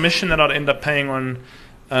versus the commission that I'd end up paying on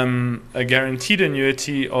a guaranteed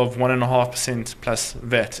annuity of 1.5% plus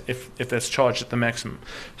VAT if that's charged at the maximum.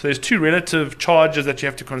 So there's two relative charges that you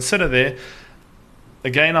have to consider there.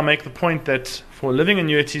 Again, I make the point that for living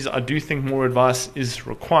annuities, I do think more advice is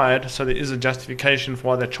required, so there is a justification for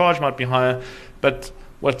why that charge might be higher. But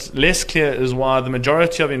what's less clear is why the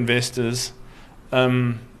majority of investors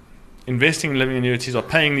investing in living annuities are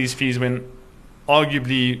paying these fees when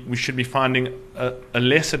arguably we should be finding a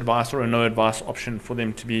less advice or a no advice option for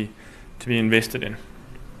them to be invested in.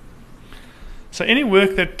 So any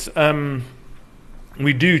work that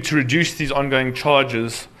we do to reduce these ongoing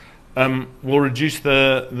charges will reduce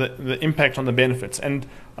the impact on the benefits. And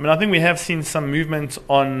I mean, I think we have seen some movement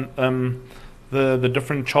on the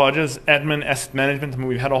different charges, admin, asset management. I mean,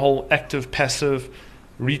 we've had a whole active, passive,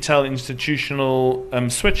 retail, institutional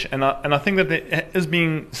switch, and I think that there is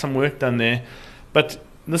being some work done there. But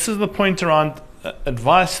this is the point around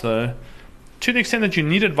advice, though. to the extent that you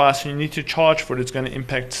need advice and you need to charge for it, it's going to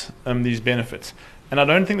impact these benefits. And I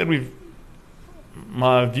don't think that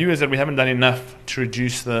my view is that we haven't done enough to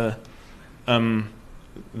reduce the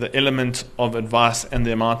element of advice and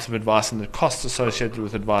the amount of advice and the costs associated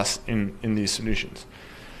with advice in these solutions.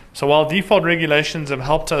 So while default regulations have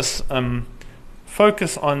helped us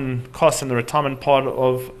focus on costs in the retirement part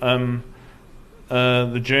of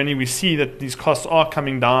the journey, we see that these costs are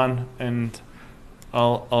coming down, and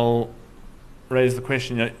I'll raise the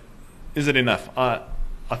question, is it enough? I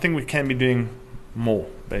think we can be doing more,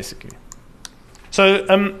 basically. So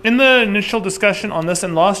in the initial discussion on this,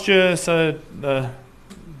 and last year, so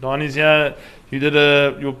Donnie's here,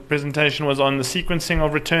 your presentation was on the sequencing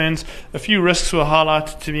of returns. A few risks were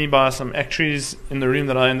highlighted to me by some actuaries in the room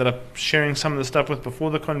that I ended up sharing some of the stuff with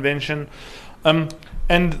before the convention. And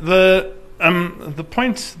the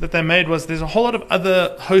point that they made was there's a whole lot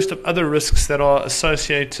of host of other risks that are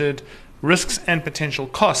associated, risks and potential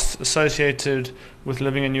costs associated with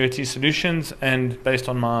living annuity solutions. And based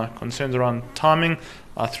on my concerns around timing,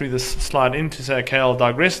 I threw this slide in to say, okay, I'll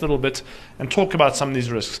digress a little bit and talk about some of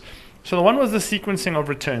these risks. So the one was the sequencing of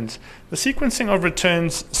returns. The sequencing of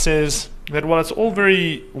returns says that while it's all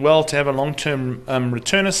very well to have a long-term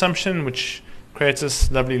return assumption, which creates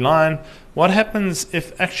this lovely line, what happens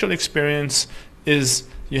if actual experience is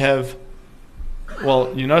you have,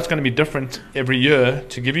 well, you know it's going to be different every year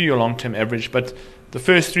to give you your long-term average, but the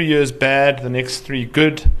first 3 years bad, the next 3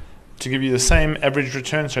 good, to give you the same average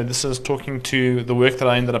return. So this is talking to the work that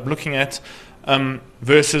I ended up looking at,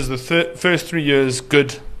 versus the first 3 years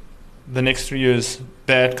good, the next 3 years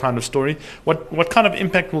bad kind of story. What kind of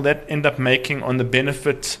impact will that end up making on the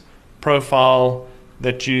benefit profile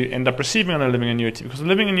that you end up receiving on a living annuity? Because a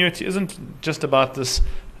living annuity isn't just about this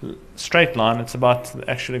straight line, it's about the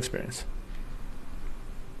actual experience.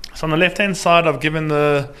 So on the left hand side, I've given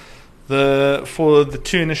for the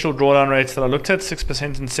 2 initial drawdown rates that I looked at, 6%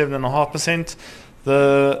 and 7.5%,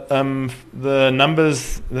 the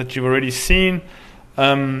numbers that you've already seen.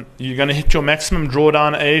 You're going to hit your maximum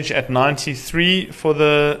drawdown age at 93 for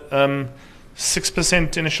the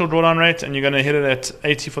 6% initial drawdown rate, and you're going to hit it at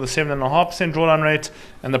 80 for the 7.5% drawdown rate,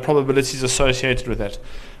 and the probabilities associated with that.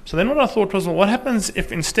 So then what I thought was, well, what happens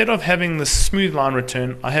if instead of having this smooth line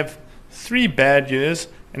return, I have 3 bad years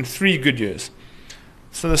and 3 good years?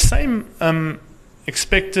 So the same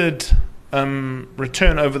expected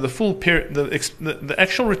return over the full period, the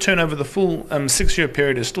actual return over the full 6-year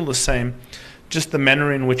period is still the same, just the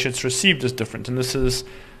manner in which it's received is different. And this is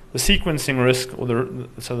the sequencing risk, or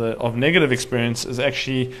of negative experience, is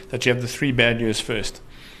actually that you have the 3 bad years first.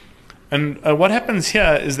 And what happens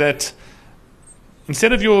here is that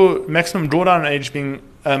instead of your maximum drawdown age being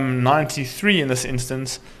 93 in this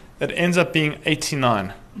instance, it ends up being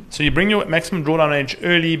 89. So you bring your maximum drawdown age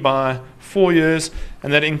early by 4 years,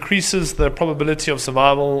 and that increases the probability of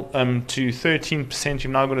survival to 13%.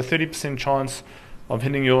 You've now got a 30% chance of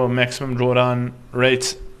hitting your maximum drawdown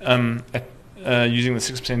rate using the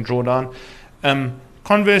 6% drawdown.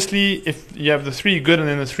 Conversely, if you have the 3 good and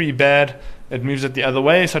then the 3 bad, it moves it the other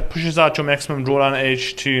way, so it pushes out your maximum drawdown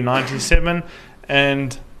age to 97.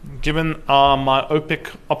 And given our myopic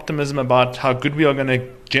optimism about how good we are going to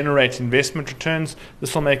generate investment returns,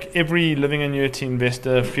 this will make every living annuity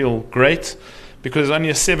investor feel great, because there's only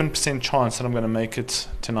a 7% chance that I'm going to make it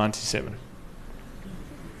to 97.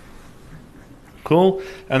 Cool.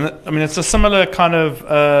 And I mean, it's a similar kind of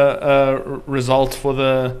result for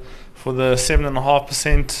the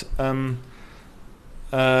 7.5%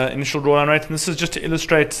 initial drawdown rate. And this is just to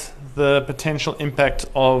illustrate the potential impact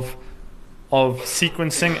of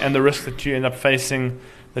sequencing and the risk that you end up facing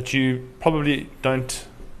that you probably don't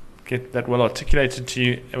get that well articulated to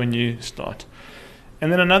you when you start.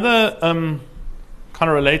 And then another kind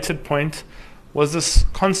of related point was this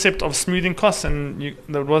concept of smoothing costs, and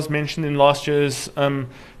that was mentioned in last year's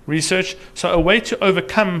research. So a way to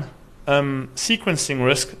overcome sequencing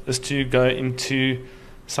risk is to go into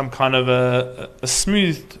some kind of a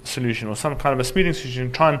smoothed solution, or some kind of a smoothing solution,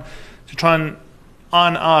 to try and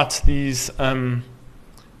iron out these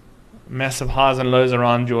massive highs and lows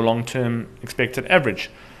around your long-term expected average.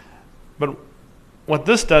 But what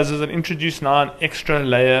this does is it introduces now an extra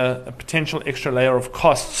layer, a potential extra layer of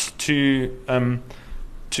costs to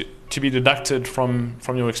be deducted from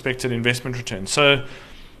your expected investment return. So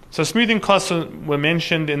smoothing costs were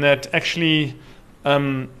mentioned in that actually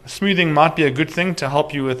smoothing might be a good thing to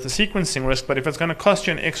help you with the sequencing risk, but if it's going to cost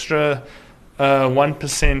you an extra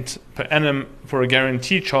 1% per annum for a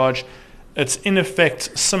guarantee charge, it's in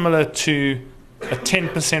effect similar to a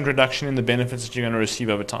 10% reduction in the benefits that you're going to receive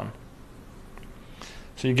over time.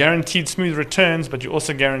 So you're guaranteed smooth returns, but you're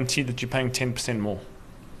also guaranteed that you're paying 10% more.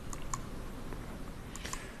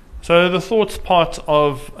 So the thoughts part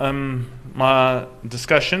of my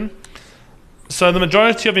discussion. So the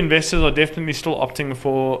majority of investors are definitely still opting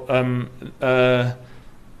for a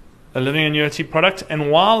living annuity product,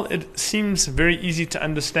 and while it seems very easy to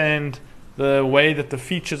understand the way that the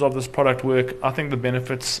features of this product work, I think the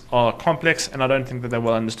benefits are complex, and I don't think that they're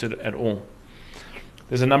well understood at all.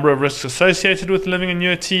 There's a number of risks associated with living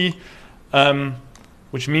annuity,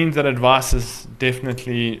 which means that advice is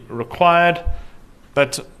definitely required.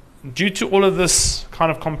 But due to all of this kind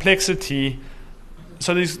of complexity,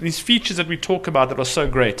 so these features that we talk about that are so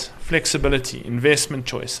great, flexibility, investment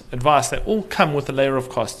choice, advice, they all come with a layer of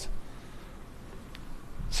cost.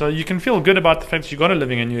 So you can feel good about the fact that you got a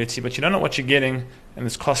living annuity, but you don't know what you're getting and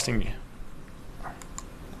it's costing you.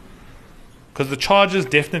 Because the charges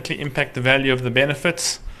definitely impact the value of the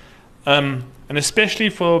benefits, and especially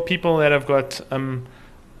for people that have got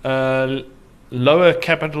lower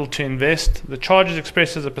capital to invest, the charges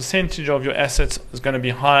expressed as a percentage of your assets is going to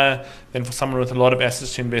be higher than for someone with a lot of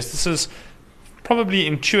assets to invest. This is probably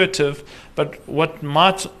intuitive, but what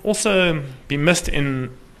might also be missed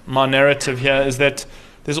in my narrative here is that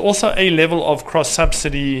there's also a level of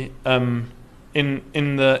cross-subsidy in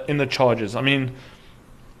the charges. I mean,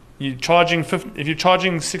 if you're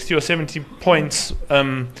charging 60 or 70 points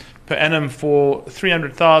per annum for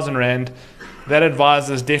 300,000 rand, that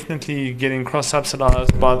advisor is definitely getting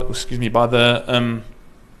cross-subsidized by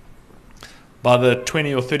the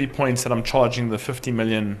 20 or 30 points that I'm charging the 50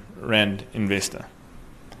 million rand investor.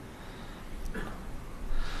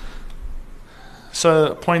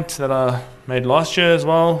 So a point that I made last year as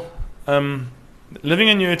well, living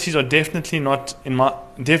annuities are definitely not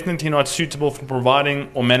suitable for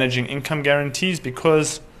providing or managing income guarantees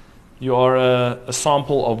because you are a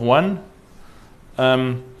sample of one,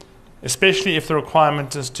 especially if the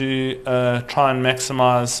requirement is to try and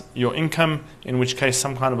maximize your income, in which case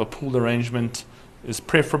some kind of a pooled arrangement is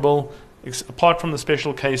preferable, apart from the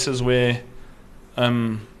special cases where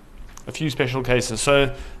a few special cases.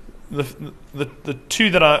 So the two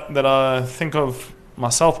that I think of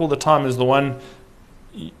myself all the time is the one,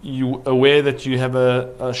 you aware that you have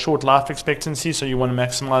a short life expectancy, so you want to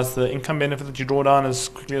maximize the income benefit that you draw down as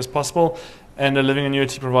quickly as possible, and a living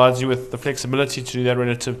annuity provides you with the flexibility to do that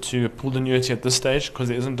relative to a pooled annuity at this stage, because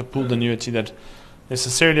there isn't a pooled annuity that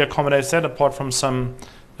necessarily accommodates that, apart from some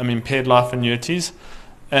impaired life annuities.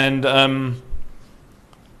 And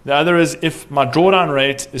the other is, if my drawdown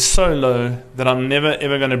rate is so low that I'm never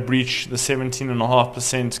ever going to breach the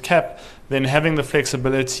 17.5% cap, then having the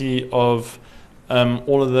flexibility of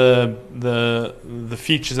all of the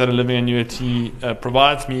features that a living annuity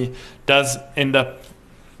provides me does end up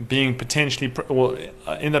being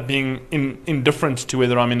indifferent to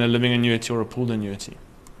whether I'm in a living annuity or a pooled annuity.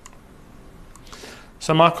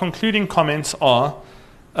 So my concluding comments are,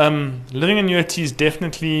 living annuities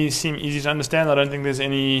definitely seem easy to understand. I don't think there's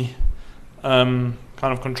any kind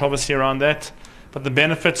of controversy around that. But the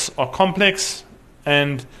benefits are complex,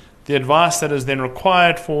 and the advice that is then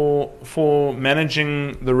required for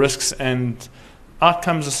managing the risks and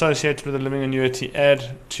outcomes associated with a living annuity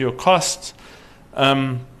add to your costs.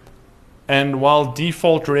 And while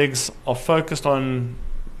default regs are focused on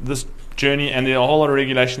this journey, and there are a whole lot of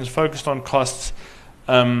regulations focused on costs,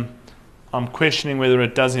 I'm questioning whether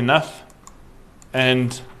it does enough.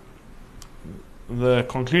 And the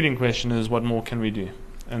concluding question is, what more can we do?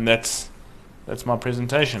 And that's my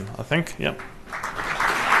presentation, I think. Yeah.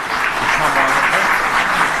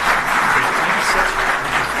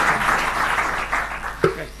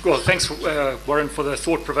 Well, thanks, Warren, for the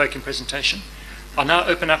thought-provoking presentation. I'll now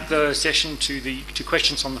open up the session to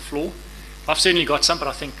questions on the floor. I've certainly got some, but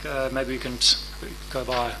I think maybe we can go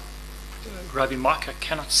by roving mic. I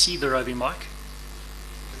cannot see the roving mic.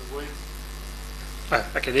 Oh,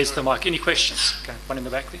 okay, there's the mic. Any questions? Okay, one in the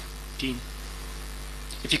back there. Dean.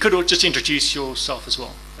 If you could just introduce yourself as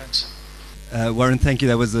well. Thanks. Warren, thank you.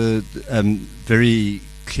 That was a very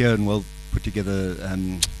clear and well put together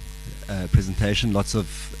presentation. Lots of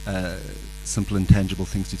simple and tangible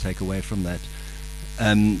things to take away from that.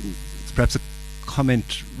 It's perhaps a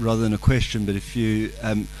comment rather than a question, but if you,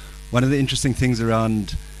 one of the interesting things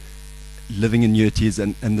around living annuities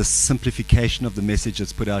and the simplification of the message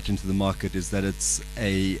that's put out into the market is that it's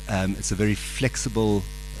a very flexible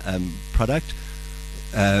product,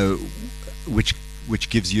 which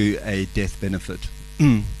gives you a death benefit,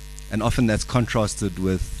 and often that's contrasted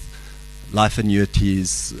with life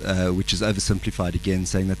annuities, which is oversimplified again,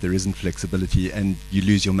 saying that there isn't flexibility and you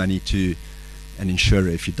lose your money to an insurer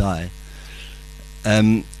if you die.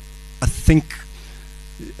 I think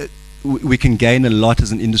we can gain a lot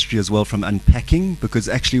as an industry as well from unpacking, because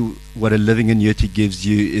actually what a living annuity gives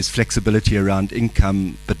you is flexibility around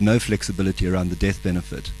income, but no flexibility around the death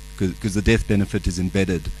benefit, because the death benefit is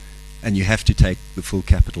embedded and you have to take the full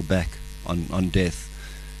capital back on death.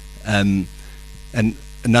 And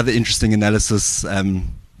another interesting analysis,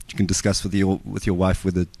 you can discuss with your wife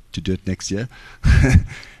whether to do it next year,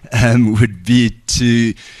 would be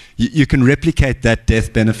you can replicate that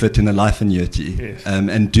death benefit in a life annuity. Yes.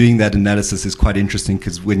 And doing that analysis is quite interesting,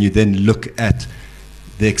 because when you then look at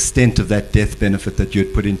the extent of that death benefit that you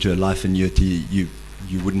would put into a life annuity, you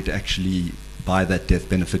wouldn't actually buy that death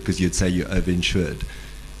benefit, because you'd say you're overinsured.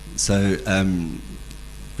 So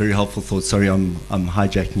very helpful thought. Sorry, I'm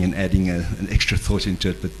hijacking and adding an extra thought into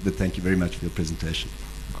it, but thank you very much for your presentation.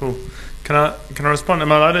 Cool. Can I respond?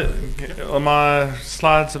 Are my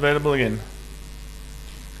slides available again?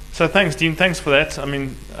 So thanks, Dean. Thanks for that. I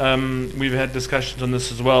mean, we've had discussions on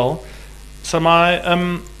this as well. So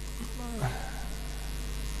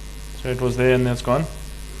so it was there and that's gone.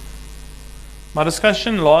 My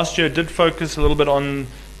discussion last year did focus a little bit on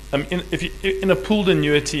in a pooled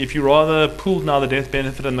annuity, if you rather pooled now the death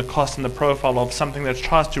benefit and the cost and the profile of something that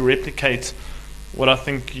tries to replicate what I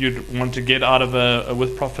think you'd want to get out of a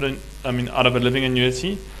with-profit, out of a living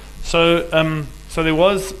annuity. So there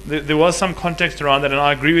was some context around that, and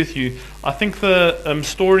I agree with you. I think the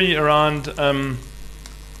story around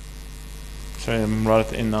sorry, I'm right at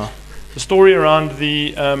the end now. The story around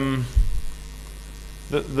the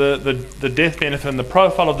death benefit and the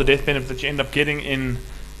profile of the death benefit that you end up getting in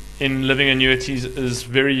living annuities is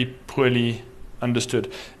very poorly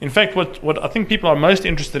understood. In fact, what I think people are most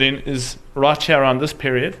interested in is right here around this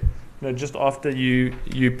period, just after you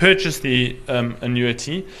purchase the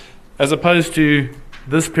annuity, as opposed to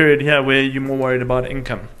this period here where you're more worried about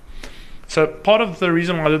income. So part of the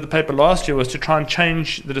reason why I did the paper last year was to try and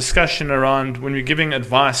change the discussion around when we're giving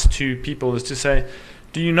advice to people, is to say,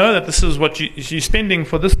 do you know that this is what you're spending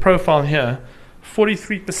for this profile here?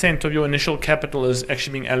 43% of your initial capital is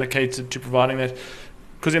actually being allocated to providing that.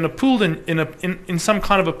 Because in a pooled in some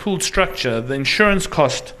kind of a pooled structure, the insurance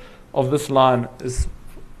cost of this line is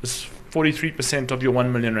 43% of your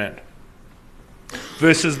 1 million rand,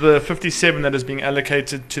 versus the 57 that is being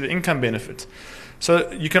allocated to the income benefit.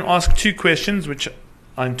 So you can ask two questions, which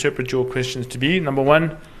I interpret your questions to be. Number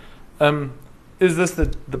one, is this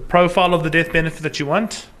the profile of the death benefit that you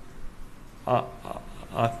want? I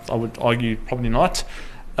would argue probably not.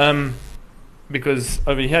 Because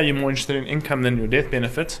over here you're more interested in income than your death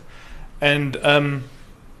benefit, and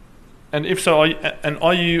if so,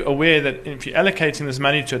 are you aware that if you're allocating this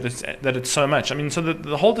money to it, that it's so much? So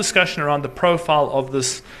the whole discussion around the profile of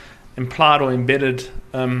this implied or embedded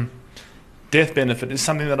death benefit is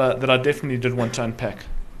something that I definitely did want to unpack.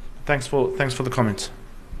 Thanks for the comments.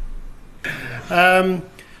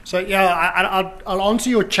 So yeah, I'll answer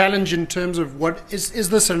your challenge in terms of what is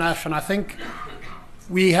this enough, and I think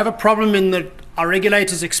we have a problem in that our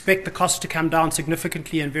regulators expect the cost to come down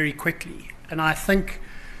significantly and very quickly. And I think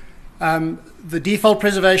the default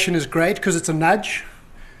preservation is great because it's a nudge,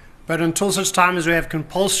 but until such time as we have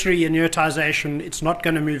compulsory annuitization, it's not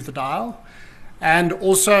going to move the dial. And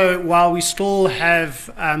also, while we still have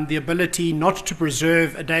the ability not to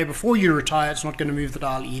preserve a day before you retire, it's not going to move the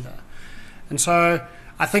dial either. And so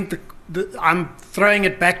I think I'm throwing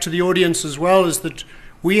it back to the audience as well, is that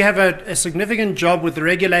we have a significant job with the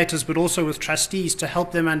regulators, but also with trustees, to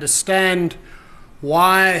help them understand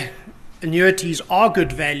why annuities are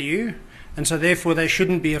good value, and so therefore they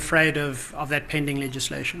shouldn't be afraid of that pending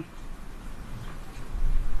legislation.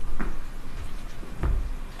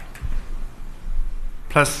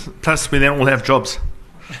 Plus we then all have jobs.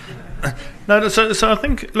 No, so I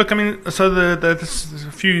think, look, so there's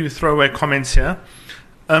a few throwaway comments here.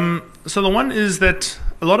 So the one is that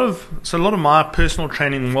a lot of my personal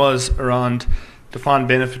training was around defined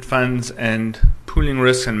benefit funds and pooling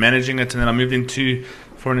risks and managing it, and then I moved into,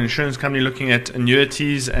 for an insurance company, looking at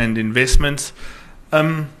annuities and investments.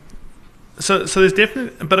 So there's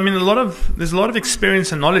definitely, but there's a lot of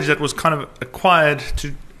experience and knowledge that was kind of acquired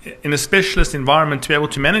in a specialist environment to be able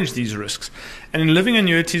to manage these risks. And in living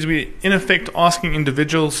annuities, we're in effect asking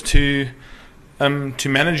individuals to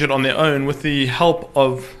manage it on their own with the help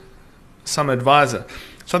of some advisor.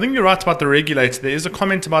 So I think you're right about the regulator. There is a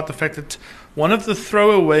comment about the fact that one of the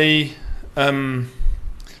throwaway kind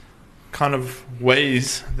of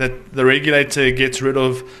ways that the regulator gets rid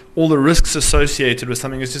of all the risks associated with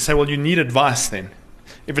something is to say, well, you need advice then.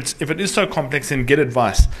 If it is so complex, then get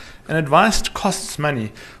advice. And advice costs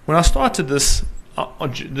money. When I started this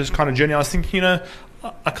kind of journey, I was thinking, I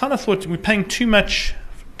kind of thought we're paying too much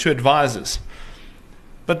to advisors.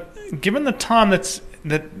 But given the time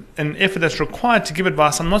and effort that's required to give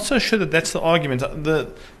advice, I'm not so sure that that's the argument.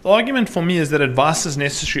 The argument for me is that advice is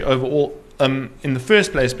necessary overall in the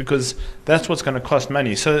first place, because that's what's going to cost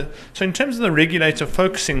money. So in terms of the regulator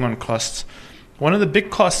focusing on costs, one of the big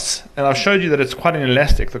costs, and I've showed you that it's quite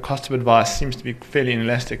inelastic, the cost of advice seems to be fairly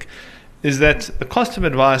inelastic, is that the cost of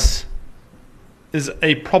advice is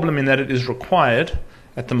a problem in that it is required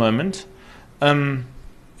at the moment. And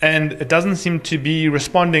it doesn't seem to be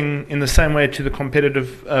responding in the same way to the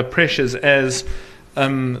competitive pressures as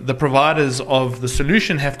the providers of the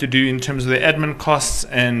solution have to do in terms of their admin costs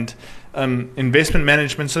and investment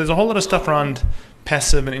management. So there's a whole lot of stuff around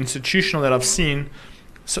passive and institutional that I've seen.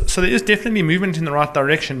 So there is definitely movement in the right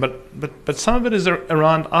direction, but some of it is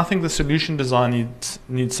around, I think the solution design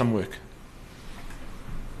needs some work.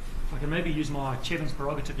 I can maybe use my chairman's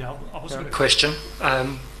prerogative here. I've also got a question.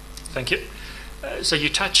 Thank you. So you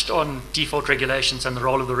touched on default regulations and the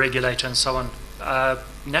role of the regulator and so on.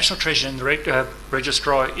 National Treasury and the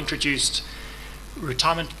Registrar introduced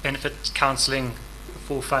retirement benefit counselling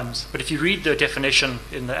for funds. But if you read the definition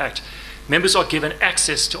in the Act, members are given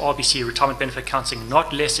access to RBC, retirement benefit counselling,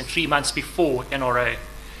 not less than 3 months before NRA.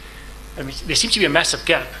 And there seems to be a massive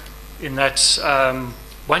gap in that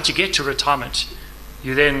once you get to retirement,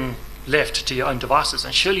 you're then left to your own devices.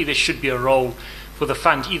 And surely there should be a role for the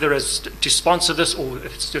fund, either as to sponsor this, or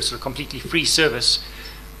if it's just a completely free service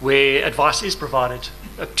where advice is provided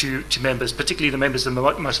to members, particularly the members that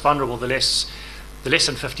are the most vulnerable, the less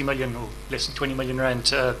than 50 million or less than 20 million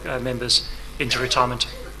rand members into retirement.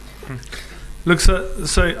 Look,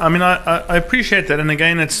 so I mean, I appreciate that, and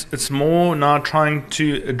again, it's more now trying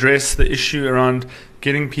to address the issue around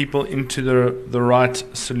getting people into the right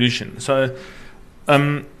solution. So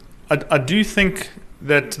I do think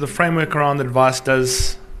that the framework around advice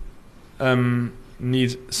does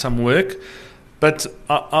need some work, but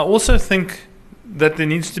I also think that there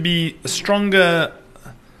needs to be a stronger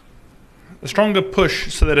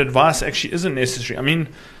push so that advice actually isn't necessary. I mean,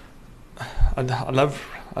 I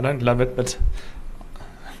don't love it, but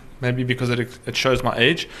maybe because it shows my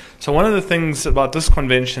age. So one of the things about this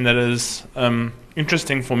convention that is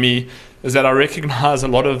interesting for me is that I recognize a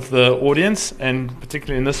lot of the audience, and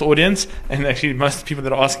particularly in this audience, and actually most of the people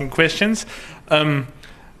that are asking questions.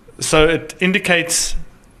 So it indicates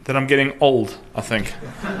that I'm getting old, I think.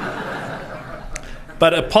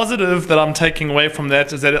 But a positive that I'm taking away from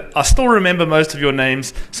that is that I still remember most of your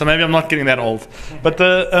names, so maybe I'm not getting that old. But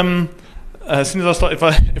as soon as I start,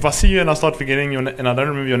 if I see you and I start forgetting and I don't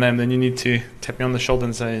remember your name, then you need to tap me on the shoulder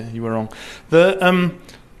and say you were wrong.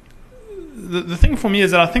 The thing for me is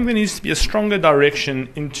that I think there needs to be a stronger direction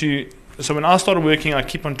into. So when I started working, I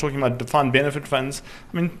keep on talking about defined benefit funds.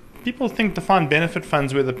 I mean, people think defined benefit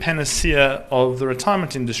funds were the panacea of the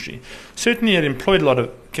retirement industry. Certainly, it kept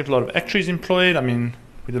a lot of actuaries employed. I mean,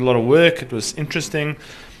 we did a lot of work. It was interesting.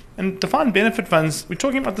 And defined benefit funds, we're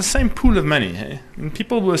talking about the same pool of money. Eh? I mean,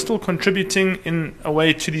 people were still contributing in a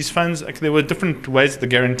way to these funds. Like, there were different ways that the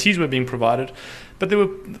guarantees were being provided, but there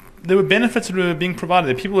were benefits that were being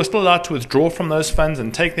provided. People were still allowed to withdraw from those funds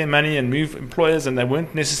and take their money and move employers, and they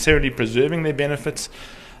weren't necessarily preserving their benefits.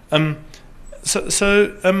 One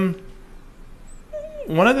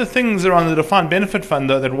of the things around the defined benefit fund,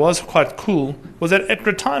 though, that was quite cool was that at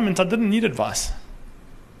retirement I didn't need advice.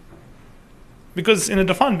 Because in a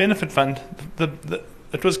defined benefit fund,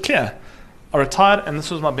 it was clear. I retired and this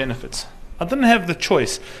was my benefits. I didn't have the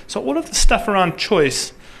choice. So all of the stuff around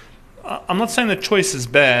choice, I'm not saying that choice is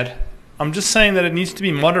bad. I'm just saying that it needs to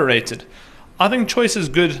be moderated. I think choice is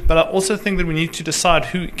good, but I also think that we need to decide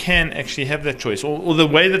who can actually have that choice, or the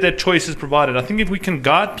way that choice is provided. I think if we can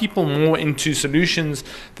guide people more into solutions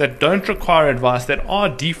that don't require advice, that are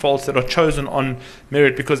defaults, that are chosen on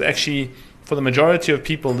merit, because actually for the majority of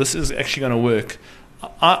people this is actually going to work.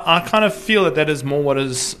 I kind of feel that is more what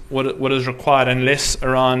is required, and less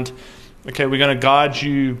around, okay, we're going to guide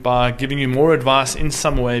you by giving you more advice in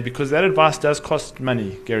some way, because that advice does cost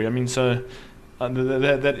money, Gary. I mean, so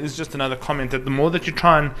that is just another comment, that the more that you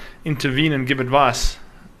try and intervene and give advice,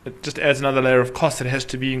 it just adds another layer of cost that has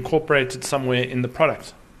to be incorporated somewhere in the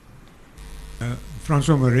product.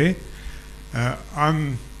 Francois Moret,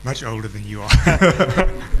 I'm much older than you are.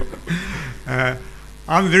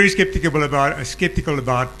 I'm very skeptical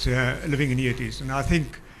about living annuities, and I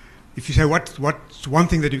think if you say what's one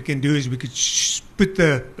thing that we can do is we could put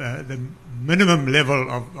the minimum level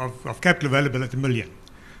of capital available at $1 million.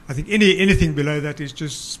 I think anything below that is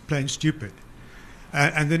just plain stupid.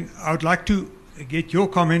 And then I would like to get your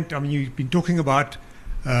comment. I mean, you've been talking about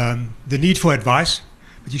the need for advice,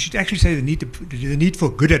 but you should actually say the need for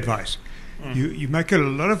good advice. You make a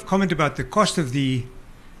lot of comment about the cost of the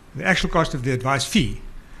the actual cost of the advice fee.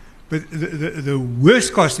 But the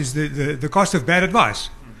worst cost is the cost of bad advice.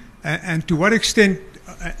 And to what extent,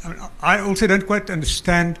 I also don't quite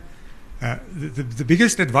understand the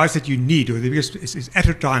biggest advice that you need, or the biggest is at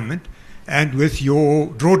retirement and with your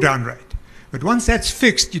drawdown rate. But once that's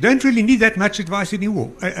fixed, you don't really need that much advice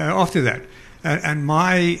anymore after that. And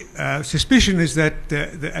my suspicion is that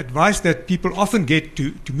the advice that people often get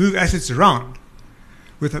to move assets around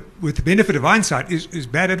with the benefit of hindsight is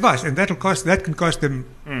bad advice, and that can cost them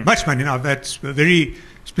much money. Now, that's very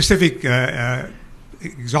specific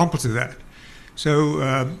examples of that. So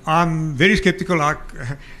I'm very skeptical.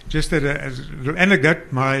 Just as a little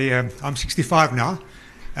anecdote, I'm 65 now,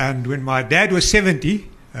 and when my dad was 70,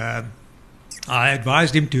 I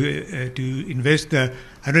advised him to invest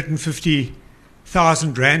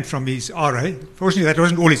 150,000 rand from his RA. Fortunately, that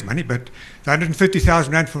wasn't all his money, but the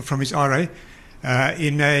 150,000 rand from his RA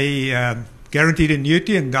in a guaranteed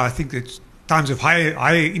annuity, and I think at times of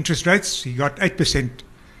high interest rates, he got 8%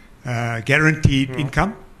 guaranteed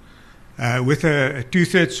income, with a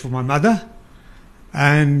 2/3 for my mother,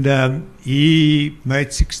 and he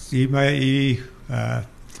made he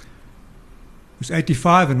was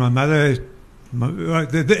 85, and my mother.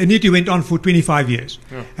 The annuity went on for 25 years,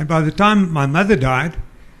 and by the time my mother died,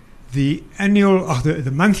 the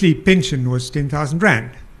monthly pension was 10,000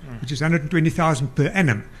 rand, which is 120,000 per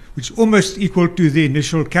annum, which almost equal to the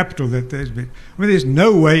initial capital that there's been. I mean, there's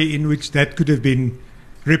no way in which that could have been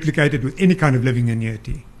replicated with any kind of living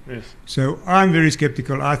annuity. Yes. So I'm very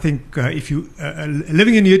skeptical. I think if you a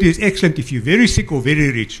living annuity is excellent if you're very sick or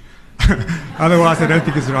very rich. Otherwise, I don't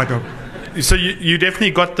think it's the right option. So you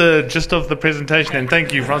definitely got the gist of the presentation, and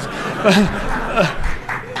thank you, Franz.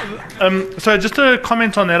 So just a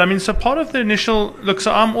comment on that. I mean, so part of the initial look.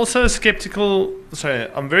 So I'm also skeptical. Sorry,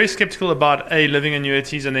 I'm very skeptical about living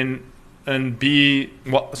annuities, and B.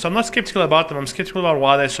 So I'm not skeptical about them. I'm skeptical about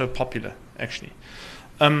why they're so popular, actually,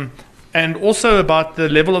 and also about the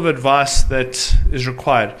level of advice that is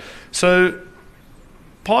required. So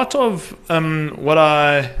part of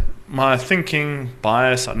my thinking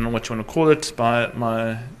bias, I don't know what you want to call it,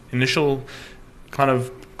 my initial kind of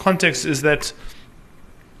context is that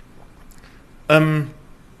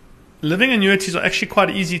living annuities are actually quite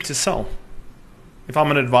easy to sell if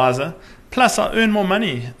I'm an advisor. Plus, I earn more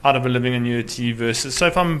money out of a living annuity versus. So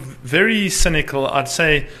if I'm very cynical, I'd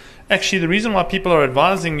say actually the reason why people are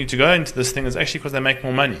advising you to go into this thing is actually because they make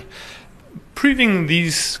more money. Proving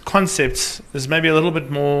these concepts is maybe a little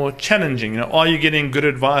bit more challenging. Are you getting good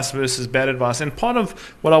advice versus bad advice? And part of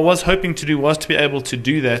what I was hoping to do was to be able to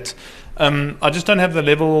do that. I just don't have the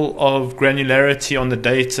level of granularity on the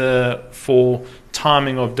data for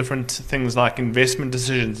timing of different things like investment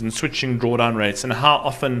decisions and switching drawdown rates, and how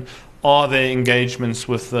often are there engagements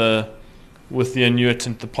with the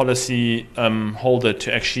annuitant, the policy holder,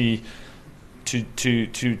 to actually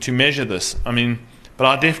to measure this. I mean, but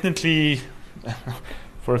I definitely.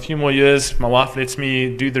 For a few more years, my wife lets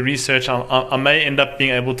me do the research. I may end up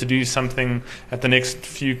being able to do something at the next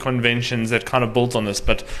few conventions that kind of builds on this,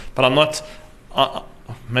 but I'm not.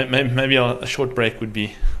 Maybe a short break would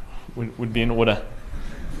be in order.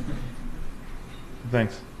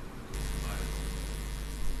 Thanks.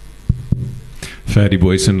 Ferdy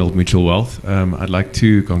Boyson, Old Mutual Wealth. I'd like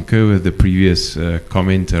to concur with the previous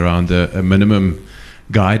comment around a minimum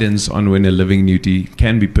guidance on when a living annuity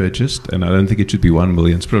can be purchased, and I don't think it should be 1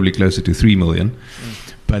 million. It's probably closer to 3 million.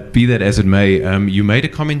 But be that as it may, you made a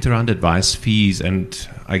comment around advice fees, and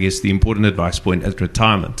I guess the important advice point at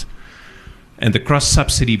retirement, and the cross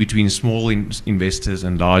subsidy between small investors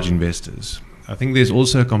and large investors. I think there's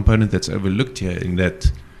also a component that's overlooked here, in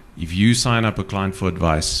that if you sign up a client for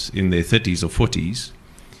advice in their 30s or 40s,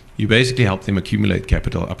 you basically help them accumulate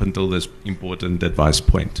capital up until this important advice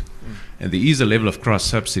point. And there is a level of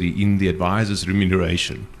cross-subsidy in the advisor's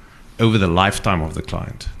remuneration over the lifetime of the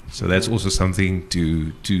client. So that's also something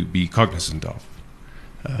to be cognizant of.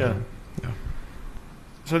 Yeah.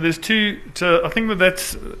 So there's two. I think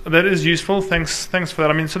that is useful. Thanks for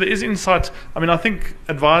that. I mean, so there is insight. I mean, I think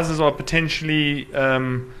advisors are potentially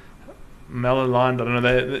malaligned. I don't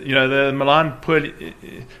know. They're maligned poorly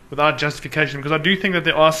without justification, because I do think that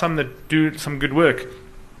there are some that do some good work.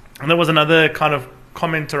 And there was another kind of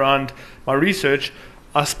comment around my research.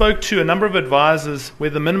 I spoke to a number of advisors where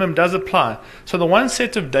the minimum does apply. So the one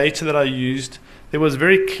set of data that I used, there was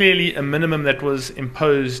very clearly a minimum that was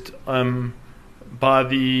imposed by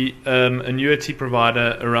the annuity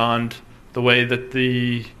provider around the way that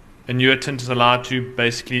the annuitant is allowed to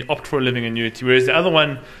basically opt for a living annuity, whereas the other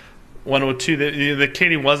one one or two. There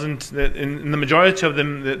clearly wasn't, in the majority of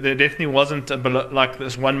them, there definitely wasn't like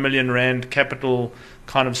this 1 million rand capital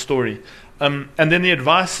kind of story. And then the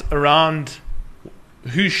advice around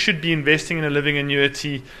who should be investing in a living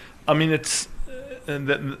annuity, I mean, it's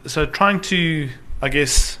so trying to, I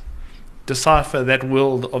guess, decipher that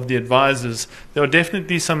world of the advisors. There are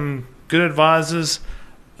definitely some good advisors.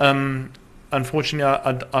 Unfortunately,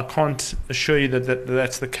 I can't assure you that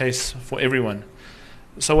that's the case for everyone.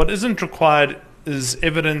 So what isn't required is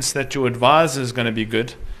evidence that your advisor is going to be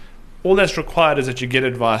good. All that's required is that you get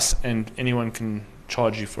advice and anyone can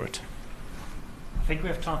charge you for it. I think we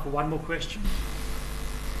have time for one more question.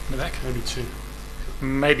 In the back? Maybe two.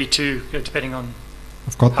 Maybe two, depending on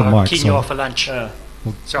I've got the how mic. keen you are for lunch. I'll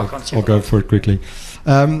go for it quickly.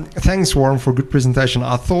 Thanks, Warren, for a good presentation.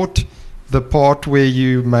 I thought the part where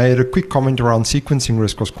you made a quick comment around sequencing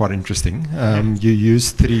risk was quite interesting. You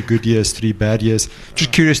used 3 good years, 3 bad years.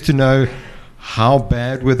 Just curious to know, how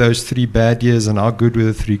bad were those 3 bad years and how good were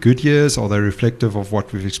the 3 good years? Are they reflective of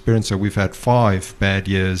what we've experienced? So we've had 5 bad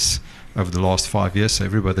years over the last 5 years. So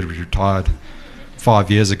everybody retired 5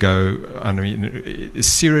 year ago, I mean, is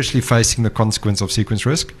seriously facing the consequence of sequence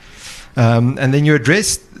risk. And then you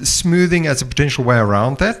addressed smoothing as a potential way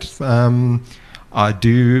around that. I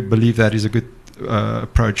do believe that is a good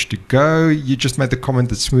approach to go. You just made the comment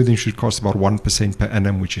that smoothing should cost about 1% per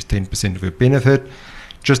annum, which is 10% of your benefit.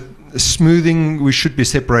 Just smoothing, we should be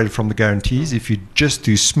separated from the guarantees. If you just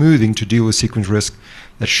do smoothing to deal with sequence risk,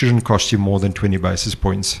 that shouldn't cost you more than 20 basis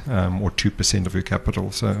points or 2% of your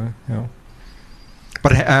capital. So, you know.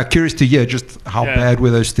 But curious to hear just how bad were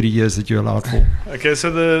those 3 years that you allowed for? Okay,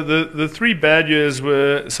 so the 3 bad years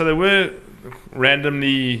were, so they were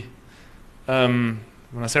randomly, when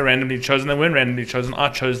I say randomly chosen, they weren't randomly chosen, I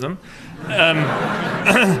chose them.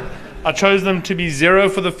 I chose them to be 0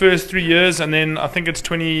 for the first 3 years, and then I think it's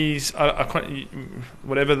 20,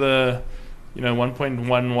 whatever the,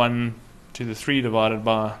 1.11 to the 3 divided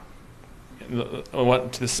by,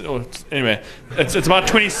 anyway, it's about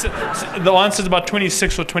 20. The answer is about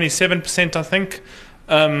 26 or 27%, I think,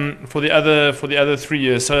 for the other 3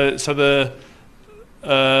 years. So that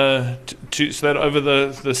over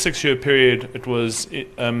the 6-year period, it was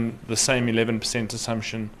the same 11%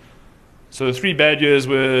 assumption. So the 3 bad years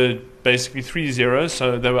were basically 3 zeros.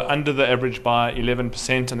 So they were under the average by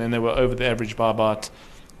 11%, and then they were over the average by about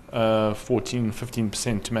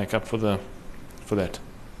 14-15% to make up for that.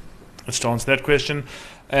 Let's to answer that question.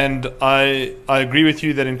 And I agree with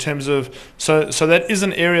you that in terms of so that is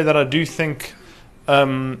an area that I do think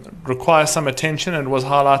requires some attention, and was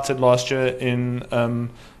highlighted last year in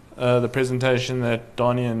the presentation that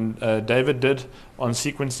Donnie and David did on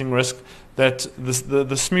sequencing risk. That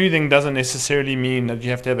the smoothing doesn't necessarily mean that you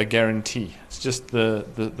have to have a guarantee. It's just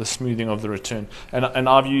the smoothing of the return. And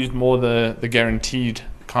I've used more the guaranteed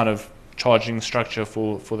kind of charging structure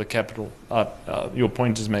for the capital. Your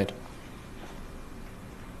point is made.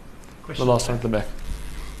 The last one at the back.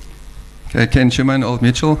 Okay, Ken Schumann, Old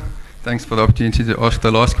Mutual. Thanks for the opportunity to ask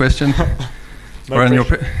the last question. Warren,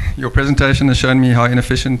 your presentation has shown me how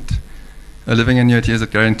inefficient a living annuity is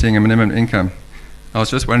at guaranteeing a minimum income. I was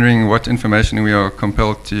just wondering what information we are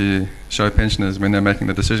compelled to show pensioners when they're making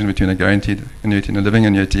the decision between a guaranteed annuity and a living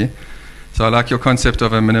annuity. So I like your concept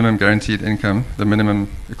of a minimum guaranteed income, the minimum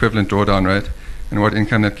equivalent drawdown rate, and what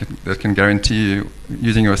income that can guarantee you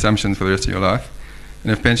using your assumptions for the rest of your life.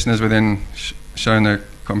 And if pensioners were then shown a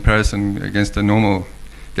comparison against a normal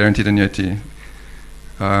guaranteed annuity,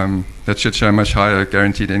 that should show a much higher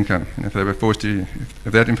guaranteed income. And if they were forced to,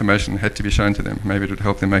 if that information had to be shown to them, maybe it would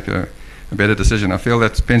help them make a better decision. I feel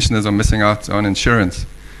that pensioners are missing out on insurance,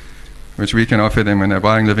 which we can offer them when they're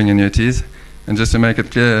buying living annuities. And just to make it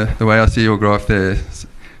clear, the way I see your graph there,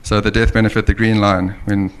 so the death benefit, the green line,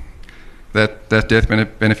 when that death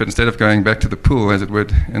benefit, instead of going back to the pool as it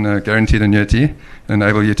would in a guaranteed annuity,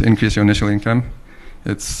 enable you to increase your initial income,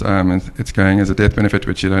 it's going as a death benefit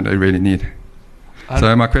which you don't really need.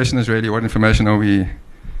 So my question is really, what information are we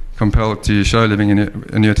compelled to show living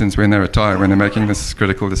annuitants when they retire, when they're making this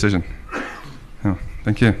critical decision? Oh,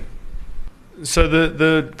 thank you. So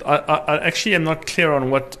I actually am not clear on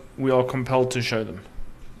what we are compelled to show them.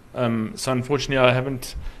 So unfortunately, I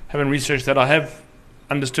haven't researched that. I have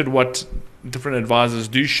understood what different advisors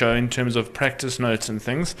do show in terms of practice notes and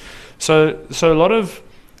things. So a lot of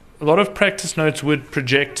practice notes would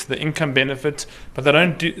project the income benefit, but they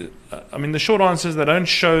don't do. I mean, the short answer is they don't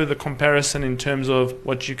show the comparison in terms of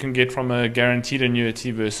what you can get from a guaranteed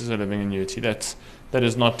annuity versus a living annuity. That's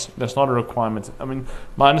not a requirement. I mean,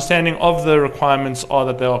 my understanding of the requirements are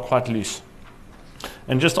that they are quite loose.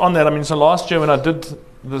 And just on that, I mean, so last year when I did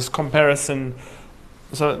this comparison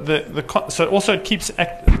so also it keeps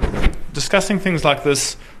discussing things like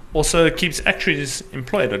this also keeps actuaries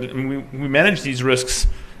employed. I mean, we manage these risks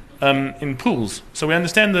in pools, so we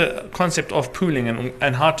understand the concept of pooling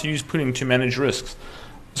and how to use pooling to manage risks.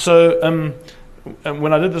 So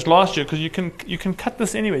when I did this last year, because you can cut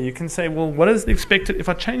this anyway, you can say, well, what is the expected if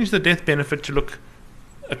I change the death benefit to look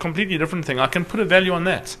a completely different thing? I can put a value on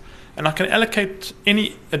that, and I can allocate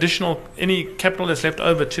any capital that's left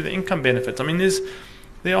over to the income benefits. I mean,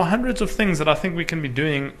 there are hundreds of things that I think we can be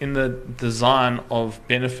doing in the design of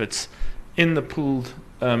benefits in the pooled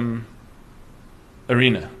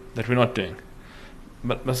arena that we're not doing.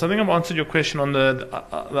 But so I think I've answered your question on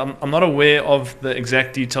I'm not aware of the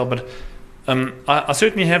exact detail, but I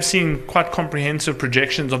certainly have seen quite comprehensive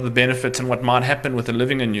projections of the benefits and what might happen with a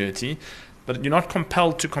living annuity, but you're not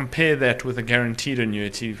compelled to compare that with a guaranteed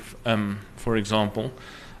annuity, for example.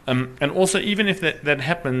 And also, even if that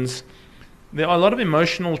happens, there are a lot of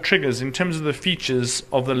emotional triggers in terms of the features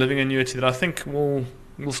of the living annuity that I think will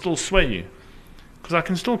still sway you. Because I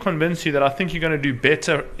can still convince you that I think you're going to do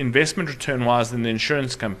better investment return-wise than the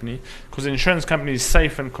insurance company, because the insurance company is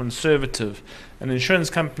safe and conservative, and the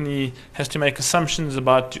insurance company has to make assumptions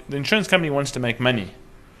about... The insurance company wants to make money.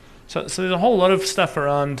 So there's a whole lot of stuff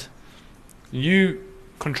around you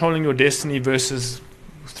controlling your destiny versus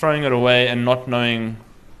throwing it away and not knowing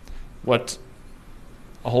what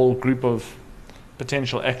a whole group of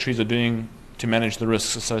potential actuaries are doing to manage the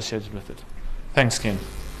risks associated with it. Thanks, Ken.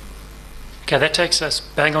 Okay, that takes us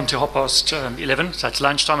bang on to 11:30, so it's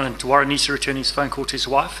lunchtime, and Warren needs to return his phone call to his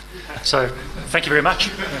wife. So thank you very much.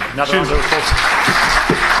 Another round of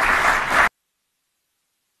applause.